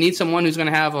if you need someone who's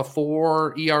going to have a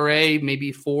 4 ERA,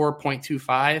 maybe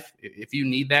 4.25, if you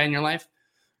need that in your life,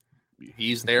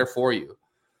 he's there for you.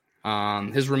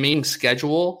 His remaining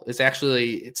schedule is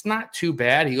it's not too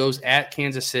bad. He goes at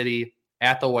Kansas City,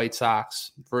 at the White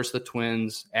Sox, versus the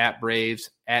Twins, at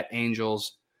Braves, at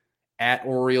Angels, at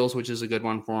Orioles, which is a good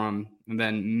one for him, and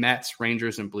then Mets,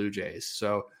 Rangers, and Blue Jays.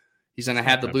 So he's going to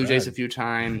have the Blue Jays a few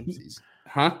times.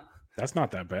 That's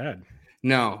not that bad.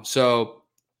 No. So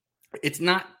it's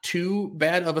not too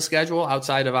bad of a schedule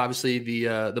outside of obviously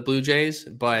the Blue Jays,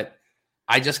 but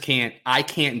I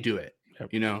can't do it.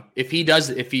 Yep. If he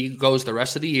goes the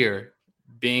rest of the year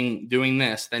doing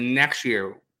this, then next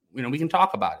year, we can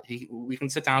talk about it. We can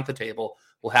sit down at the table.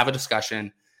 We'll have a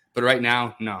discussion. But right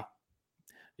now, no.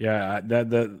 Yeah,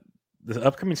 the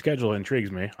upcoming schedule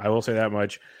intrigues me. I will say that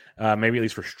much. Maybe at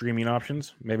least for streaming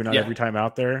options. Maybe not every time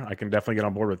out there. I can definitely get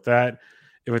on board with that.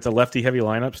 If it's a lefty-heavy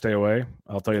lineup, stay away.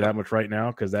 I'll tell you that much right now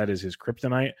because that is his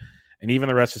kryptonite. And even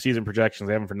the rest of the season projections,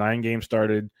 they have him for 9 games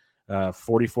started,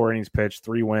 44 innings pitched,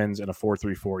 3 wins, and a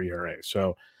 4.34 ERA.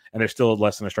 So, and they're still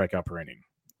less than a strikeout per inning.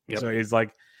 Yep. So he's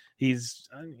like, he's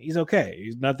okay.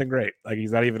 He's nothing great. Like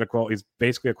he's not even he's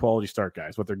basically a quality start guy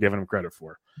is what they're giving him credit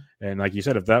for. And like you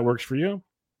said, if that works for you,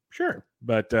 sure.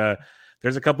 But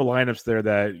there's a couple lineups there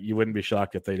that you wouldn't be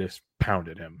shocked if they just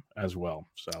pounded him as well.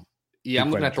 So yeah,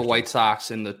 I'm looking at the White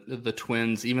Sox and the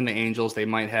Twins, even the Angels. They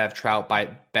might have Trout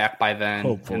back by then.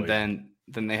 Hopefully. And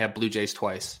then they have Blue Jays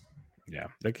twice. Yeah,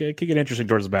 it could get interesting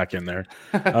towards the back end there.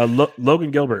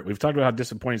 Logan Gilbert, we've talked about how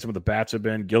disappointing some of the bats have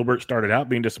been. Gilbert started out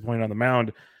being disappointed on the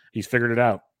mound. He's figured it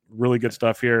out. Really good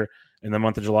stuff here. In the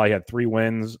month of July, he had 3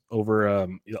 wins over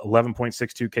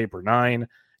 11.62 K per 9,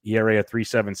 ERA of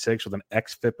 3.76 with an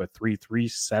xFIP of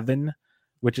 3.37,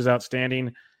 which is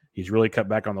outstanding. He's really cut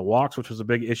back on the walks, which was a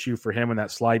big issue for him, and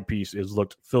that slide piece has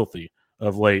looked filthy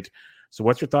of late. So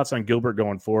what's your thoughts on Gilbert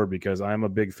going forward? Because I'm a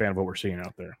big fan of what we're seeing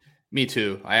out there. Me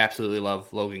too. I absolutely love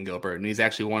Logan Gilbert, and he's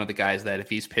actually one of the guys that if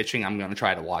he's pitching, I'm going to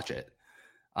try to watch it.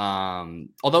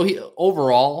 Although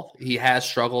he has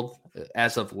struggled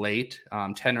as of late,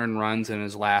 10 earned runs in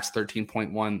his last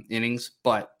 13.1 innings,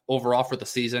 but overall for the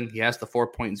season, he has the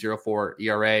 4.04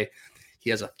 ERA. He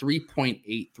has a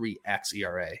 3.83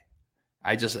 xERA.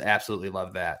 I just absolutely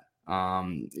love that.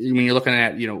 When you're looking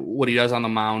at, what he does on the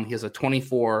mound, he has a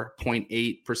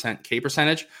 24.8% K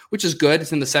percentage, which is good.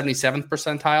 It's in the 77th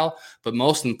percentile, but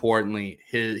most importantly,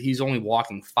 he's only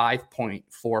walking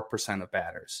 5.4% of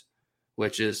batters,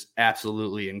 which is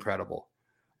absolutely incredible.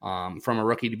 From a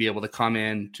rookie to be able to come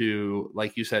in to,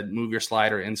 like you said, move your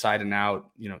slider inside and out,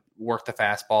 work the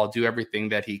fastball, do everything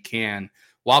that he can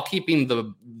while keeping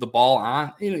the ball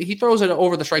on. He throws it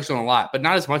over the strike zone a lot, but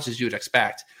not as much as you would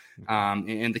expect.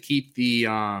 And to keep the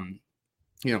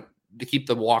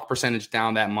walk percentage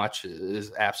down that much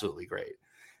is absolutely great.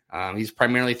 He's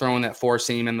primarily throwing that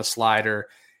 4-seam and the slider.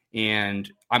 And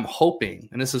I'm hoping,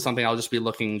 and this is something I'll just be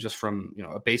looking just from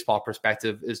a baseball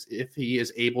perspective, is if he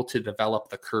is able to develop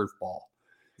the curveball.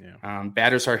 Yeah.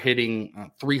 Batters are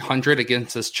hitting 300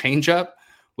 against this changeup,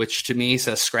 which to me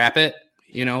says scrap it.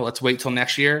 Let's wait till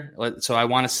next year. So I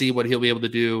want to see what he'll be able to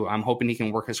do. I'm hoping he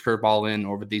can work his curveball in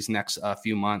over these next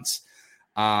few months.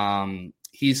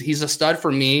 He's a stud for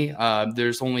me.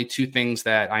 There's only 2 things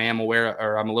that I am aware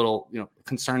or I'm a little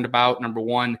concerned about. Number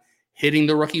one, hitting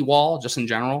the rookie wall just in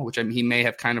general, which he may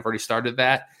have kind of already started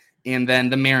that. And then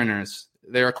the Mariners,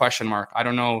 they're a question mark. I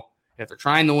don't know if they're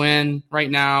trying to win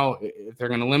right now, if they're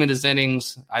going to limit his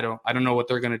innings. I don't know what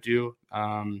they're going to do.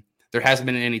 There hasn't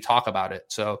been any talk about it.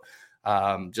 So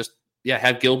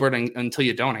have Gilbert until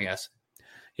you don't, I guess.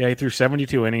 Yeah, he threw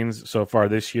 72 innings so far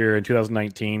this year. In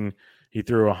 2019, he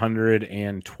threw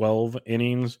 112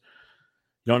 innings.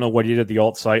 Don't know what he did at the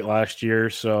alt site last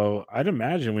year, so I'd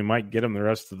imagine we might get him the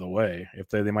rest of the way. If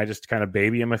they might just kind of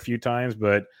baby him a few times,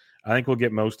 but I think we'll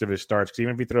get most of his starts. Because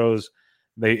even if he throws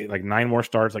 9 more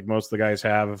starts like most of the guys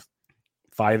have,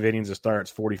 5 innings of starts,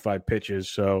 45 pitches.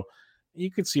 So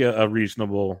you could see a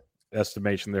reasonable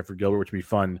estimation there for Gilbert, which would be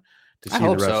fun to see the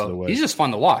rest of the way. He's just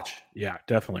fun to watch. Yeah,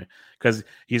 definitely. Because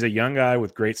he's a young guy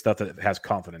with great stuff that has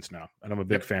confidence now. And I'm a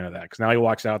big fan of that. Because now he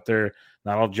walks out there,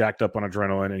 not all jacked up on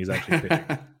adrenaline, and he's actually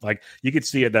pitching. Like, you could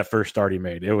see it that first start he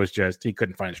made. It was just, he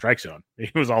couldn't find a strike zone.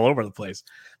 He was all over the place.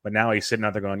 But now he's sitting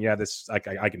out there going, yeah, this I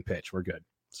can pitch. We're good.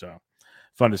 So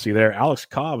fun to see there. Alex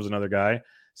Cobb is another guy,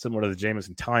 similar to the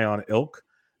Jameson Taillon ilk,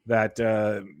 that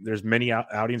there's many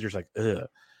outings. There's like, ugh.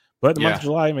 But the month of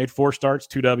July, made 4 starts,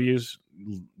 2 Ws,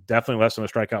 definitely less than a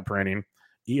strikeout per inning.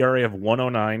 ERA of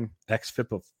 109,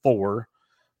 xFIP of 4.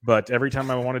 But every time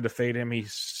I wanted to fade him, he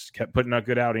kept putting out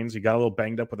good outings. He got a little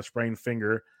banged up with a sprained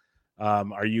finger.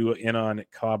 Are you in on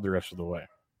Cobb the rest of the way?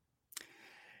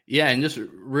 Yeah, and just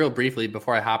real briefly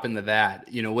before I hop into that,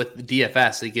 with the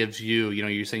DFS, it gives you,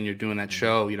 you're saying you're doing that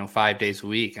show, 5 days a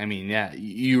week. I mean, yeah,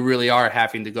 you really are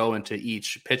having to go into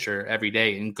each pitcher every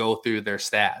day and go through their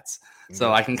stats.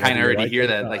 So I can kind of already hear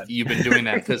that, like, you've been doing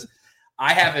that, because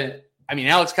I haven't. I mean,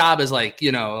 Alex Cobb is like,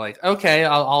 okay,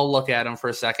 I'll look at him for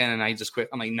a second, and I just quit.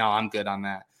 I'm like, no, I'm good on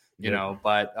that,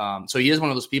 But so he is one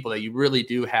of those people that you really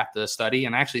do have to study.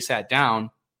 And I actually sat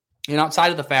down, and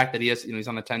outside of the fact that he has, he's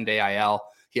on a 10-day IL,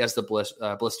 he has the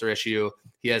blister issue,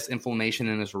 he has inflammation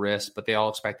in his wrist, but they all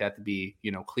expect that to be,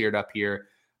 cleared up here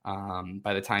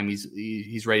by the time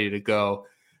he's ready to go.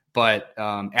 But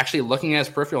actually looking at his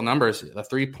peripheral numbers, a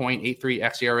 3.83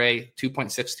 xERA,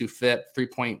 2.62 FIP,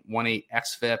 3.18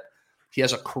 xFIP. He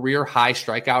has a career high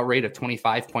strikeout rate of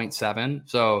 25.7.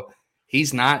 So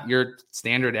he's not your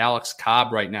standard Alex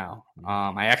Cobb right now.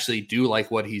 I actually do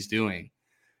like what he's doing.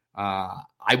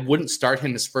 I wouldn't start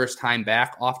him his first time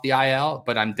back off the IL,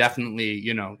 but I'm definitely,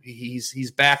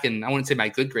 he's back in, I wouldn't say my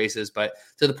good graces, but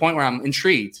to the point where I'm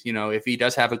intrigued, if he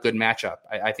does have a good matchup.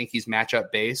 I think he's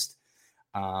matchup based.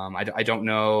 I don't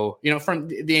know, from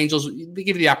the Angels, they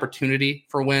give you the opportunity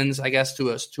for wins, I guess,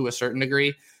 to a certain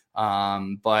degree.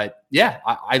 But yeah,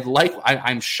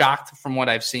 I'm shocked from what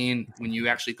I've seen. When you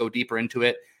actually go deeper into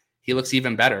it, he looks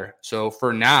even better. So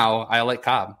for now, I like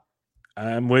Cobb.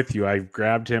 I'm with you. I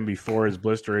grabbed him before his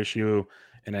blister issue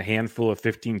in a handful of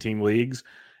 15-team leagues.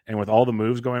 And with all the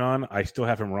moves going on, I still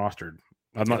have him rostered.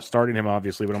 I'm not starting him,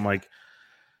 obviously, but I'm like,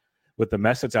 with the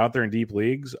mess that's out there in deep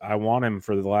leagues, I want him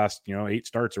for the last, 8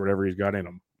 starts or whatever he's got in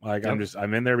him. Like,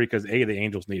 I'm in there because the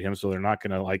Angels need him. So they're not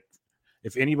going to,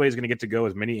 if anybody's going to get to go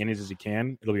as many innings as he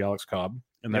can, it'll be Alex Cobb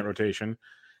in that rotation.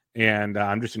 And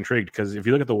I'm just intrigued because if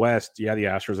you look at the West, the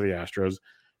Astros are the Astros.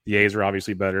 The A's are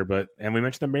obviously better, and we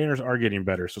mentioned the Mariners are getting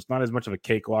better, so it's not as much of a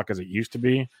cakewalk as it used to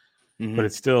be. Mm-hmm. But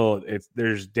it's still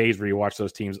there's days where you watch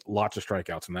those teams, lots of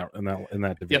strikeouts in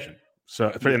that division. Yep.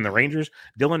 So in the Rangers,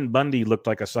 Dylan Bundy looked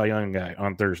like a Cy Young guy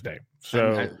on Thursday.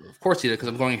 So of course he did, because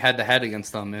I'm going head to head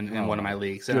against them in one of my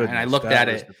leagues, and I looked at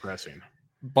it. Depressing.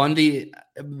 Bundy,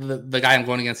 the guy I'm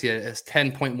going against, he has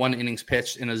 10.1 innings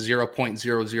pitched in a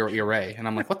 0.00 ERA, and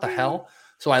I'm like, what the hell?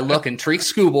 So I look, and Tariq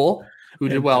Skubal, who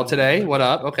did well today. What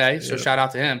up? Okay, so shout out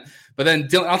to him. But then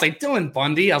I was like, Dylan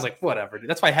Bundy. I was like, whatever, dude.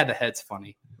 That's why head to head's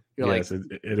funny. Yes, it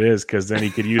is, because then he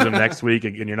could use him next week,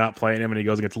 and you're not playing him, and he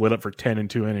goes and gets lit up for 10 in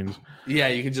 2 innings. Yeah,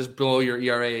 you can just blow your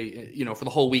ERA, for the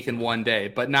whole week in one day,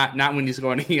 but not when he's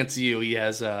going against you. He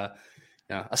has a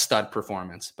stud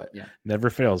performance. But yeah, never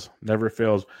fails.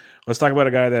 Let's talk about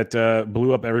a guy that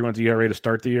blew up everyone's ERA to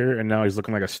start the year, and now he's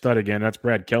looking like a stud again. That's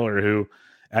Brad Keller, who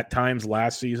at times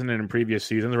last season and in previous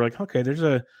seasons we're like, okay, there's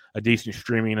a decent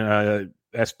streaming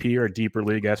SP or a deeper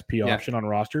league SP option on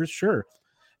rosters, sure.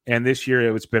 And this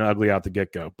year it's been ugly out the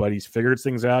get-go, but he's figured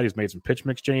things out. He's made some pitch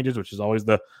mix changes, which is always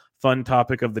the fun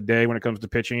topic of the day when it comes to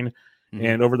pitching. Mm-hmm.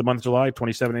 And over the month of July,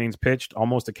 27 innings pitched,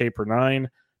 almost a K per 9,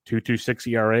 2.26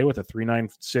 ERA with a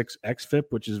 3.96 xFIP,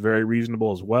 which is very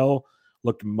reasonable as well.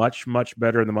 Looked much, much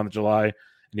better in the month of July.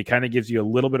 And he kind of gives you a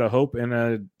little bit of hope in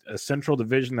a central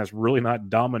division that's really not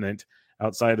dominant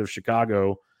outside of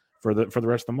Chicago for the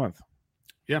rest of the month.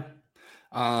 Yeah.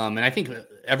 And I think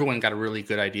everyone got a really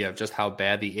good idea of just how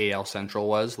bad the AL Central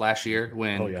was last year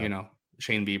when,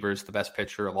 Shane Bieber's the best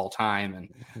pitcher of all time.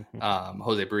 And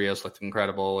Jose Barrios looked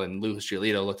incredible, and Lucas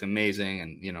Giolito looked amazing.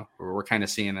 And, we're kind of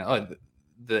seeing that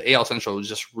the AL Central was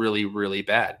just really, really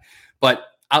bad. But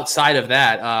outside of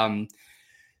that,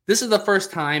 this is the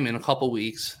first time in a couple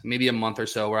weeks, maybe a month or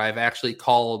so, where I've actually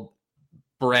called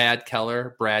Brad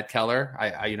Keller.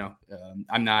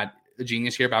 I'm not a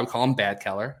genius here, but I would call him Bad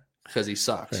Keller, because he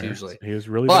sucks. Fair. Usually. He was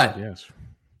really bad, yes.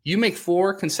 You make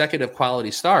 4 consecutive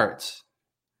quality starts,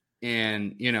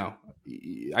 and,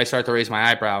 I start to raise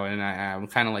my eyebrow, and I'm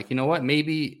kind of like, you know what?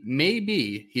 Maybe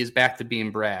he is back to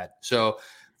being Brad. So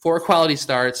 4 quality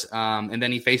starts, and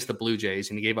then he faced the Blue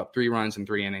Jays, and he gave up 3 runs in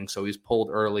 3 innings, so he's pulled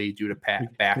early due to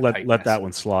back tightness. Let that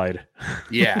one slide.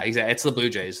 Yeah, exactly. It's the Blue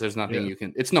Jays. There's nothing you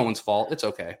can – it's no one's fault. It's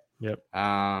okay. Yep.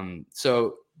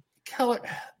 So Keller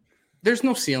 – there's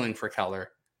no ceiling for Keller,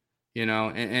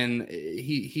 and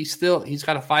he's got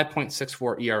a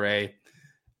 5.64 ERA.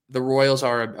 The Royals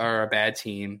are a bad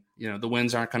team. The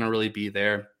wins aren't going to really be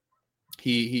there.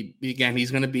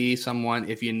 He's going to be someone,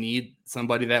 if you need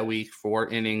somebody that week, 4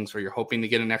 innings, or you're hoping to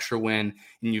get an extra win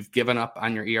and you've given up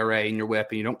on your ERA and your whip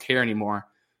and you don't care anymore,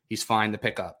 he's fine to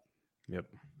pick up. Yep.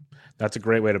 That's a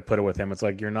great way to put it with him. It's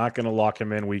like, you're not going to lock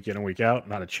him in week and week out.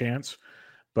 Not a chance,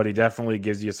 but he definitely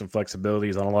gives you some flexibility.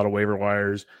 He's on a lot of waiver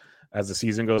wires as the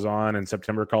season goes on and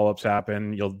September call-ups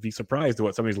happen. You'll be surprised at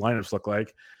what some of these lineups look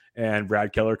like, and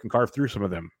Brad Keller can carve through some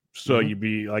of them. So you'd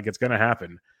be like, it's going to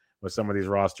happen with some of these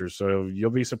rosters. So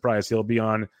you'll be surprised. He'll be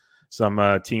on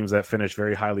some teams that finish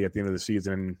very highly at the end of the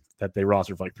season that they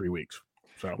roster for like 3 weeks.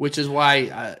 So, which is why,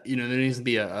 there needs to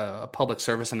be a public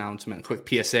service announcement, a quick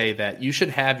PSA that you should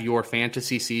have your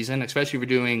fantasy season, especially if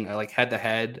you're doing like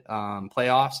head-to-head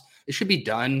playoffs. It should be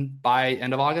done by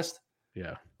end of August.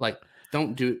 Yeah. Like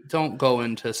don't go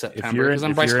into September because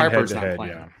then Bryce Harper's not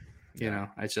playing. Yeah.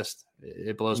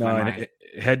 It blows my mind.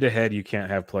 Head to head, you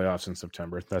can't have playoffs in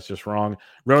September. That's just wrong.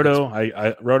 Roto,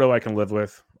 I can live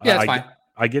with. Yeah, it's fine.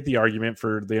 I get the argument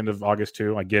for the end of August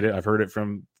too. I get it. I've heard it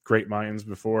from great minds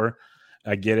before.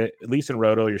 I get it. At least in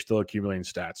Roto, you're still accumulating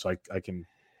stats, so I can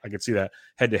see that.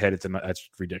 Head to head, that's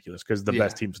ridiculous because the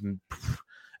best teams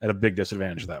at a big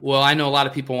disadvantage of that. Well, I know a lot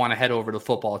of people want to head over to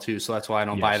football too, so that's why I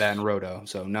don't buy that in Roto.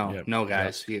 So no,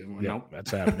 guys, nope,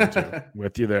 that's happening too.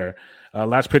 With you there.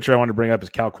 Last pitcher I want to bring up is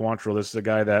Cal Quantrill. This is a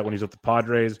guy that when he's with the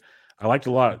Padres, I liked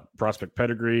a lot. Prospect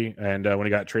pedigree, and when he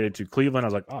got traded to Cleveland, I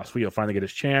was like, oh, sweet, he'll finally get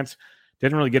his chance.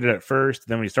 Didn't really get it at first.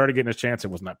 Then when he started getting his chance, it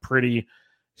wasn't that pretty.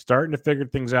 Starting to figure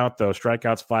things out though.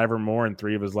 Strikeouts 5 or more in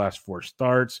 3 of his last 4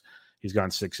 starts. He's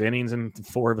gone 6 innings in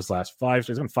 4 of his last 5.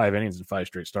 So he's gone 5 innings in 5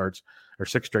 straight starts, or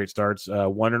 6 straight starts.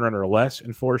 1 run or less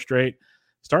in 4 straight.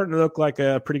 Starting to look like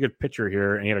a pretty good pitcher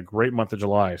here, and he had a great month of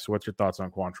July. So what's your thoughts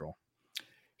on Quantrill?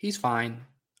 He's fine.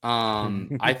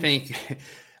 I think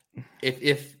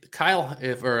if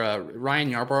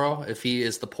Ryan Yarbrough, if he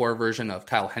is the poor version of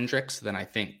Kyle Hendricks, then I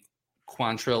think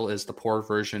Quantrill is the poor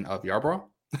version of Yarbrough.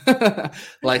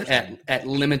 Like at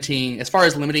limiting, as far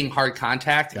as limiting hard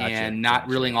contact and not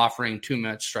really offering too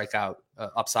much strikeout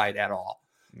upside at all.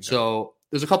 Okay. So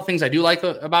there's a couple things I do like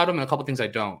about him and a couple things I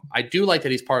don't. I do like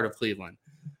that he's part of Cleveland.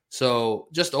 So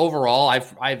just overall,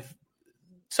 I've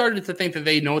started to think that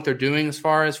they know what they're doing as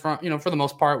far as for the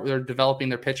most part, they're developing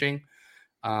their pitching.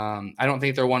 I don't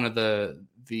think they're one of the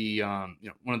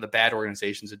one of the bad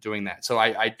organizations at doing that. So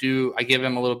I give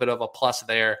him a little bit of a plus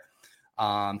there.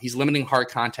 He's limiting hard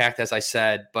contact, as I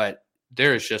said, but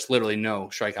there is just literally no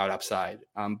strikeout upside.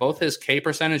 Both his K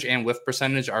percentage and whiff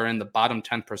percentage are in the bottom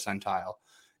 10 percentile,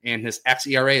 and his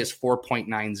xERA is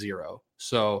 4.90.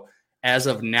 So as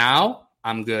of now,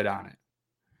 I'm good on it.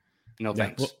 No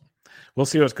thanks. We'll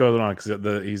see what's going on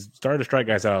because he's started to strike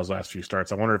guys out his last few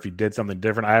starts. I wonder if he did something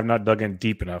different. I have not dug in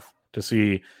deep enough to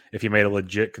see if he made a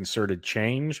legit concerted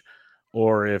change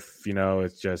or if,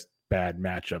 it's just bad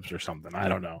matchups or something. I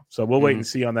don't know. So we'll wait and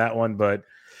see on that one, but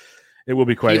it will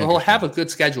be quite He'll have a good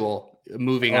schedule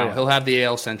moving out. Yeah. He'll have the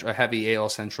a heavy AL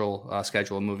Central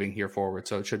schedule moving here forward.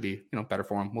 So it should be, better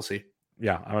for him. We'll see.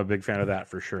 Yeah, I'm a big fan of that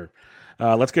for sure.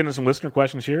 Let's get into some listener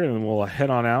questions here, and we'll head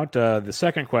on out. The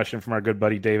second question from our good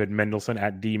buddy David Mendelson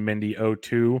at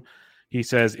DMendy02. He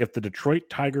says, if the Detroit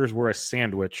Tigers were a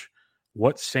sandwich,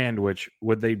 what sandwich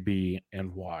would they be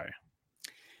and why?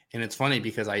 And it's funny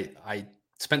because I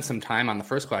spent some time on the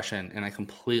first question and I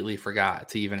completely forgot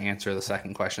to even answer the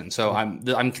second question. So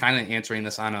I'm kind of answering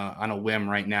this on a whim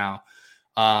right now.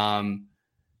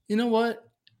 You know what?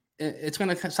 It's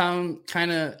going to sound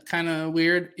kind of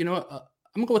weird. You know what?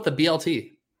 I'm going to go with the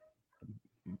BLT.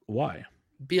 Why?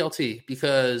 BLT,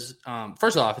 because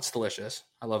first off, it's delicious.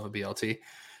 I love a BLT.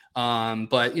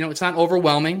 But, it's not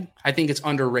overwhelming. I think it's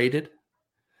underrated.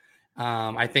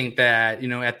 I think that,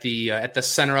 at the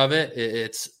center of it,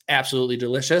 it's absolutely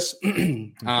delicious.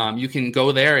 You can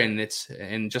go there and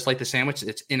just like the sandwich,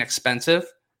 it's inexpensive.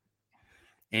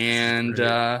 And,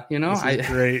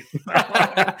 great.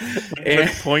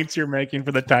 The points you're making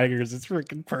for the Tigers, it's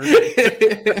freaking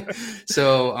perfect.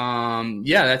 So,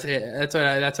 that's it.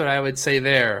 That's what I would say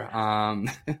there.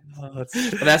 But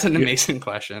that's an amazing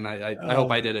question. I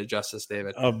hope I did it justice,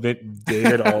 David.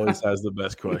 David always has the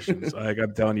best questions. Like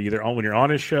I'm telling you, either when you're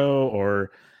on his show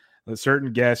or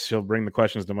certain guests, he'll bring the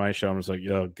questions to my show. I'm just like,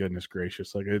 oh goodness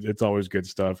gracious, like it's always good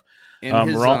stuff. And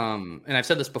and I've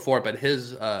said this before, but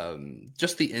his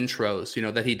just the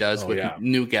intros, that he does with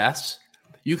new guests,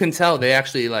 you can tell they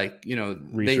actually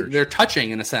they're touching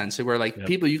in a sense. Where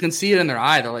people, you can see it in their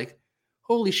eye. They're like,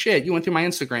 holy shit, you went through my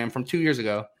Instagram from 2 years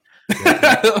ago.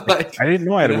 I didn't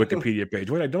know I had a Wikipedia page.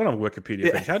 Wait, I don't have a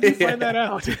Wikipedia page. How did you find that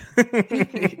out?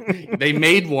 They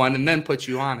made one and then put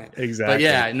you on it. Exactly.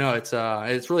 But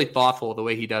it's really thoughtful the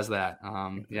way he does that.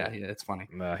 It's funny.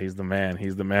 He's the man.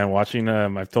 He's the man. Watching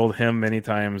I've told him many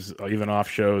times, even off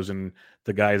shows, and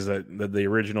the guys that the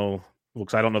original. Well,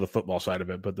 because I don't know the football side of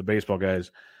it, but the baseball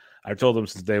guys, I've told them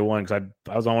since day one, because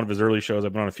I was on one of his early shows.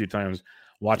 I've been on a few times.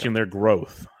 Watching their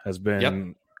growth has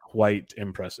been quite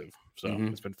impressive. So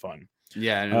it's been fun.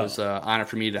 Yeah, and it was an honor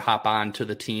for me to hop on to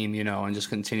the team, and just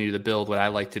continue to build what I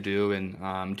like to do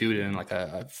and do it in like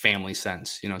a family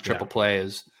sense. Triple Play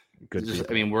is good.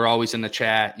 We're always in the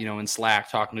chat, in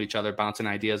Slack, talking to each other, bouncing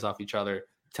ideas off each other,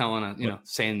 telling,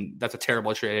 saying that's a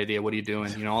terrible trade idea. What are you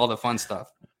doing? All the fun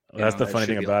stuff. Well, that's the funny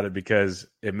thing about it, because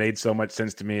it made so much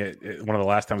sense to me. One of the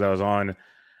last times I was on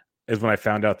is when I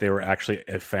found out they were actually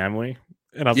a family.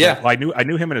 And I was like, well, I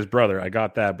knew him and his brother. I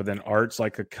got that, but then Art's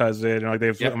like a cousin, and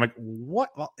I'm like,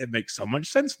 what? Well, it makes so much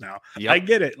sense now. I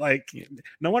get it. Like,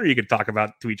 no wonder you could talk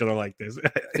about to each other like this.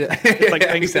 It's like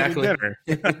Thanksgiving dinner.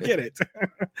 I get it.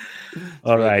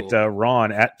 All right, cool.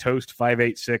 Ron at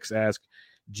Toast586 asked,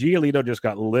 Giolito just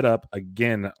got lit up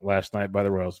again last night by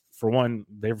the Royals. For one,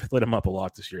 they've lit him up a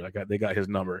lot this year. They got his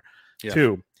number. Yeah.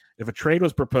 Two, if a trade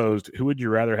was proposed, who would you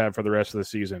rather have for the rest of the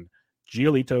season,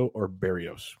 Giolito or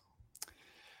Berrios?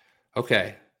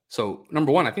 Okay, so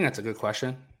number one, I think that's a good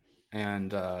question,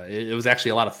 and it was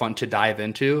actually a lot of fun to dive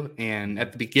into. And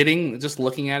at the beginning, just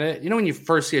looking at it, when you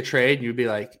first see a trade, you'd be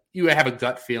like, you have a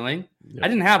gut feeling. I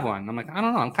didn't have one. I'm like, I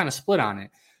don't know. I'm kind of split on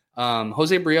it.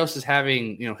 Jose Berrios is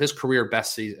having, his career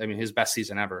best season. His best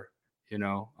season ever.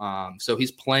 So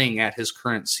he's playing at his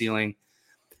current ceiling.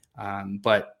 And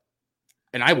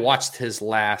I watched his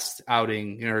last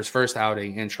outing, his first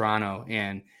outing in Toronto,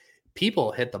 and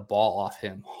people hit the ball off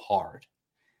him hard.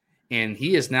 And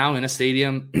he is now in a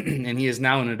stadium and he is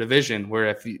now in a division where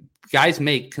if guys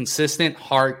make consistent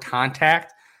hard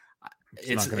contact,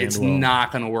 it's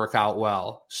not going to work out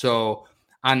well. So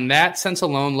on that sense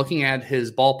alone, looking at his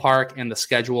ballpark and the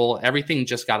schedule, everything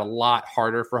just got a lot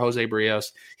harder for Jose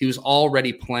Berrios. He was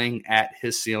already playing at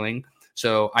his ceiling.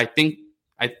 So I think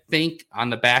on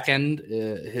the back end,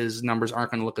 his numbers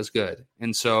aren't going to look as good.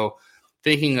 And so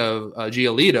thinking of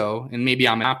Giolito, and maybe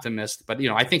I'm an optimist, but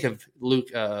I think of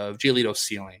Giolito's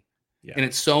ceiling, and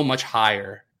it's so much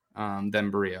higher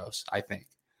than Berrios. I think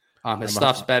his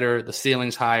stuff's better, the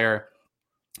ceiling's higher,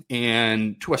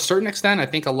 and to a certain extent, I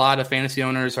think a lot of fantasy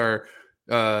owners are,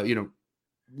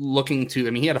 looking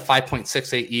to. He had a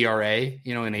 5.68 ERA,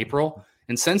 in April,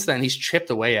 and since then he's chipped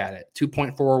away at it.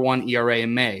 2.41 ERA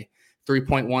in May,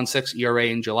 3.16 ERA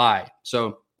in July.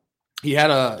 So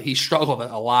he struggled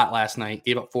a lot last night,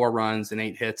 gave up 4 runs and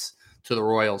 8 hits to the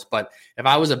Royals. But if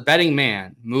I was a betting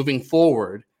man moving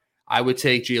forward, I would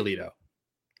take Giolito.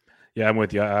 Yeah, I'm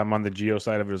with you. I'm on the Gio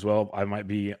side of it as well.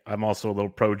 I'm also a little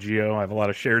pro Gio. I have a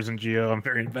lot of shares in Gio. I'm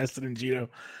very invested in Gio.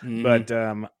 Mm-hmm. But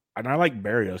and I like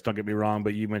Berrios, don't get me wrong,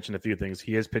 but you mentioned a few things.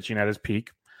 He is pitching at his peak,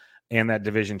 and that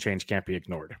division change can't be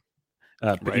ignored.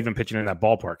 Right. Even pitching in that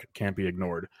ballpark can't be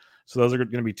ignored. So those are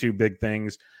going to be 2 big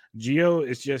things. Gio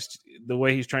is just the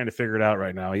way he's trying to figure it out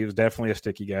right now. He was definitely a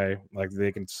sticky guy. Like,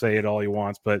 they can say it all he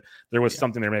wants, but there was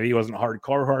something there. Maybe he wasn't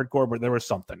hardcore, but there was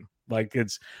something. Like,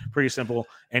 it's pretty simple.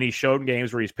 And he showed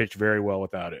games where he's pitched very well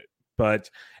without it. But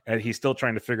he's still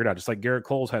trying to figure it out. Just like Garrett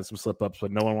Cole's had some slip-ups,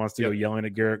 but no one wants to go yelling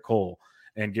at Garrett Cole.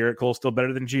 And Garrett Cole's still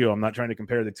better than Gio. I'm not trying to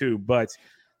compare the two, but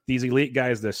these elite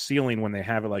guys, the ceiling when they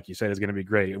have it, like you said, is going to be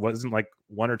great. It wasn't like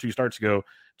 1 or 2 starts ago,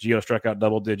 Gio struck out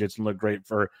double digits and looked great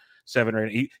for 7 or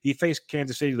 8. He faced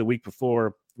Kansas City the week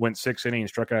before, went 6 innings,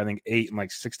 struck out, I think, 8 and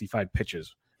like 65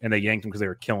 pitches, and they yanked him because they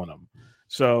were killing him.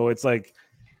 So it's like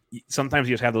sometimes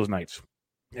you just have those nights.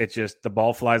 It's just the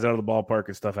ball flies out of the ballpark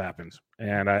and stuff happens.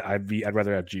 And I'd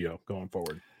rather have Gio going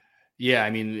forward. Yeah,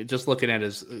 just looking at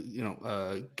his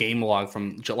game log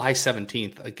from July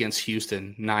 17th against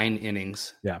Houston, 9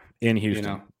 innings. Yeah, in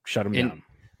Houston, shut him down.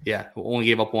 Yeah, only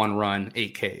gave up 1 run,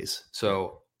 8 Ks.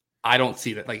 So I don't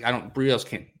see that. Berrios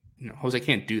can't. Jose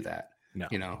can't do that.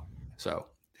 No. So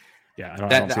yeah,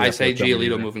 I say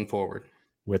Giolito moving forward.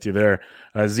 With you there.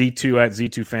 Z2 at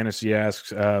Z2 Fantasy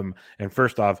asks, and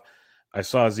first off, I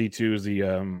saw Z2 is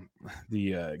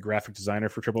the graphic designer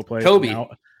for Triple Play. Toby.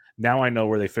 Now I know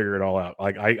where they figure it all out.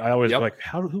 Like I always like,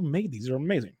 who made these? They're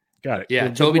amazing. Got it. Yeah,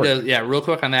 Good Toby work. does. Yeah, real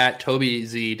quick on that. Toby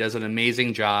Z does an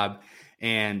amazing job,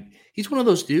 and he's one of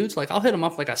those dudes. Like, I'll hit him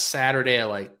up like a Saturday at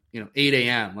 8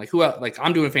 a.m. Like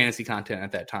I'm doing fantasy content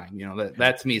at that time.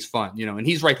 That to me is fun. And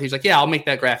he's right. He's like, yeah, I'll make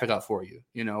that graphic up for you.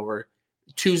 Or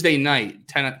Tuesday night,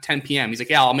 10 p.m. He's like,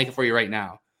 yeah, I'll make it for you right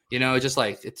now. Just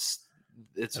like it's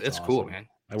awesome. cool, man.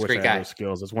 I wish I had those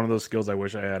skills. It's one of those skills I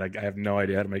wish I had. I have no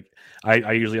idea how to make.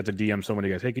 I usually have to DM so many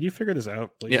guys. Hey, could you figure this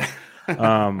out, please?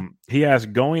 Yeah. He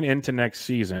asked, going into next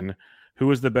season, who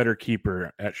is the better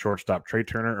keeper at shortstop, Trey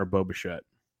Turner or Bo Bichette?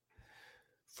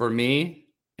 For me,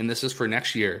 and this is for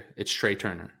next year, it's Trey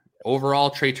Turner. Overall,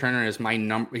 Trey Turner is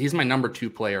he's my number 2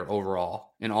 player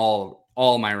overall in all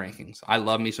my rankings. I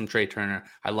love me some Trey Turner.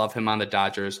 I love him on the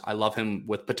Dodgers. I love him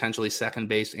with potentially second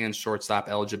base and shortstop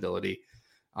eligibility.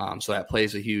 So that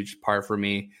plays a huge part for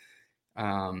me.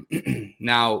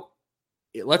 Now,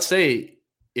 let's say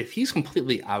if he's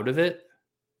completely out of it,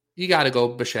 you got to go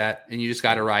Bichette, and you just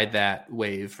got to ride that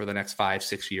wave for the next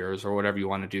 5-6 years or whatever you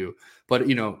want to do. But,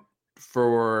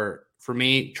 for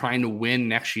me, trying to win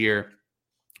next year,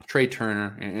 Trey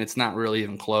Turner, and it's not really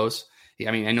even close.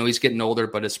 I mean, I know he's getting older,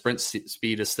 but his sprint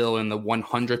speed is still in the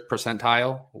 100th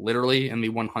percentile, literally in the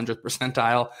 100th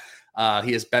percentile.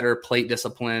 He has better plate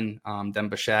discipline than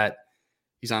Bichette.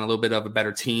 He's on a little bit of a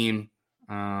better team.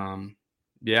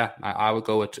 I would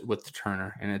go with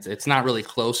Turner, and it's not really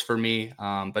close for me.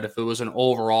 But if it was an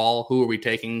overall, who are we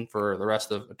taking for the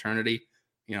rest of eternity?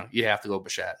 You have to go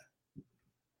Bichette.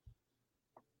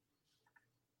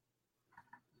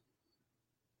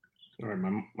 Sorry,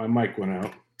 my mic went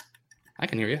out. I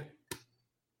can hear you.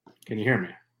 Can you hear me?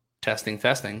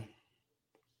 Testing.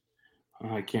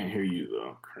 I can't hear you,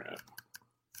 though. Crap.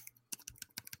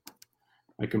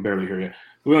 I can barely hear you.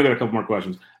 We only got a couple more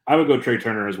questions. I would go Trey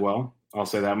Turner as well. I'll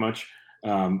say that much.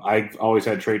 I've always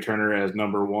had Trey Turner as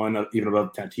number 1, even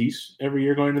above Tatis every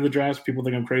year going into the draft. People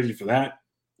think I'm crazy for that.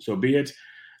 So be it.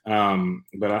 But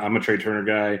I'm a Trey Turner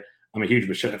guy. I'm a huge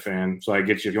Bichette fan. So I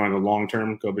get you. If you want to go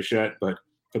long-term, go Bichette. But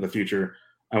for the future,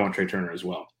 I want Trey Turner as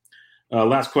well.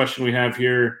 Last question we have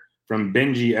here from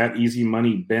Benji at Easy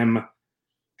Money Bim.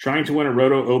 Trying to win a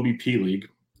Roto OBP league.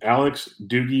 Alex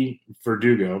Doogie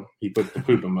Verdugo, he put the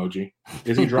poop emoji.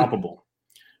 Is he droppable?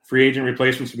 Free agent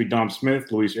replacements would be Dom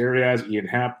Smith, Luis Arias, Ian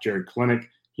Happ, Jared Klinick.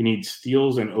 He needs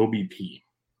steals and OBP.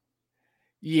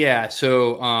 Yeah,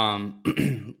 so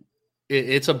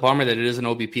it's a bummer that it is an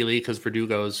OBP league because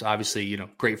Verdugo is obviously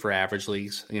great for average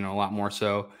leagues, a lot more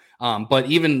so. But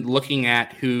even looking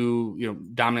at who,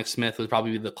 Dominic Smith would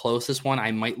probably be the closest one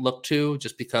I might look to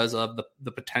just because of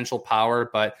the potential power.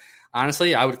 But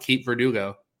honestly, I would keep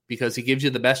Verdugo because he gives you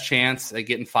the best chance at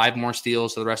getting 5 more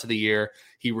steals for the rest of the year.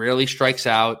 He rarely strikes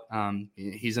out.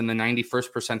 He's in the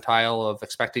 91st percentile of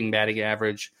expecting batting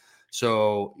average.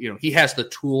 So, he has the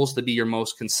tools to be your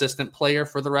most consistent player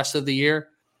for the rest of the year.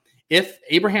 If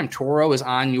Abraham Toro is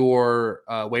on your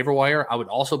waiver wire, I would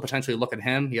also potentially look at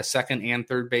him. He has second and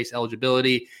third base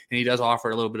eligibility, and he does offer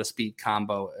a little bit of speed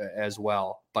combo as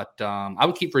well. But I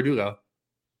would keep Verdugo.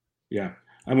 Yeah,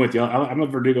 I'm with you. I'm a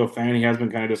Verdugo fan. He has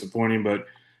been kind of disappointing, but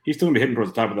he's still going to be hitting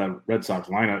towards the top of that Red Sox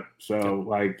lineup.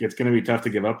 So, it's going to be tough to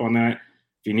give up on that.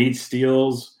 If you need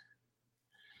steals,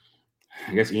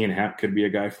 I guess Ian Happ could be a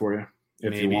guy for you.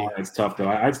 If you want, it's tough though.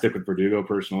 I'd stick with Verdugo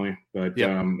personally, but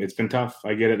it's been tough.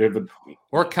 I get it.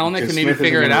 Or Kelnick can maybe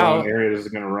figure it out. Arias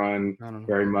isn't going to run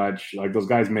very much. Like those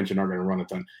guys mentioned aren't going to run a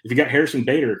ton. If you got Harrison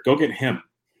Bader, go get him.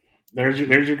 There's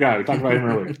your guy. We talked about him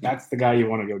earlier. That's the guy you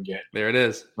want to go get. There it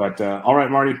is. But all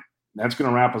right, Marty, that's going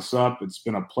to wrap us up. It's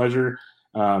been a pleasure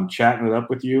chatting it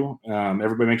up with you.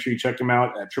 Everybody, make sure you check him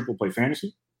out at Triple Play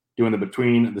Fantasy, doing the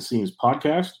Between the Scenes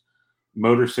podcast,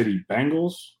 Motor City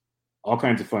Bengals. All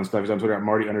kinds of fun stuff. He's on Twitter at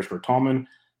Marty_Tallman.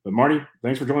 But Marty,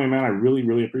 thanks for joining me, man. I really,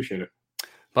 really appreciate it.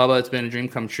 Bubba, it's been a dream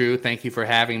come true. Thank you for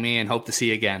having me and hope to see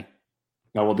you again.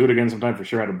 Now, we'll do it again sometime for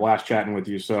sure. I had a blast chatting with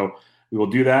you. So we will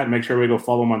do that. Make sure we go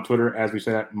follow him on Twitter, as we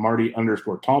said, at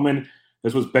Marty_Tallman.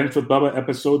 This was Bench with Bubba,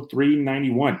 episode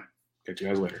 391. Catch you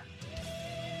guys later.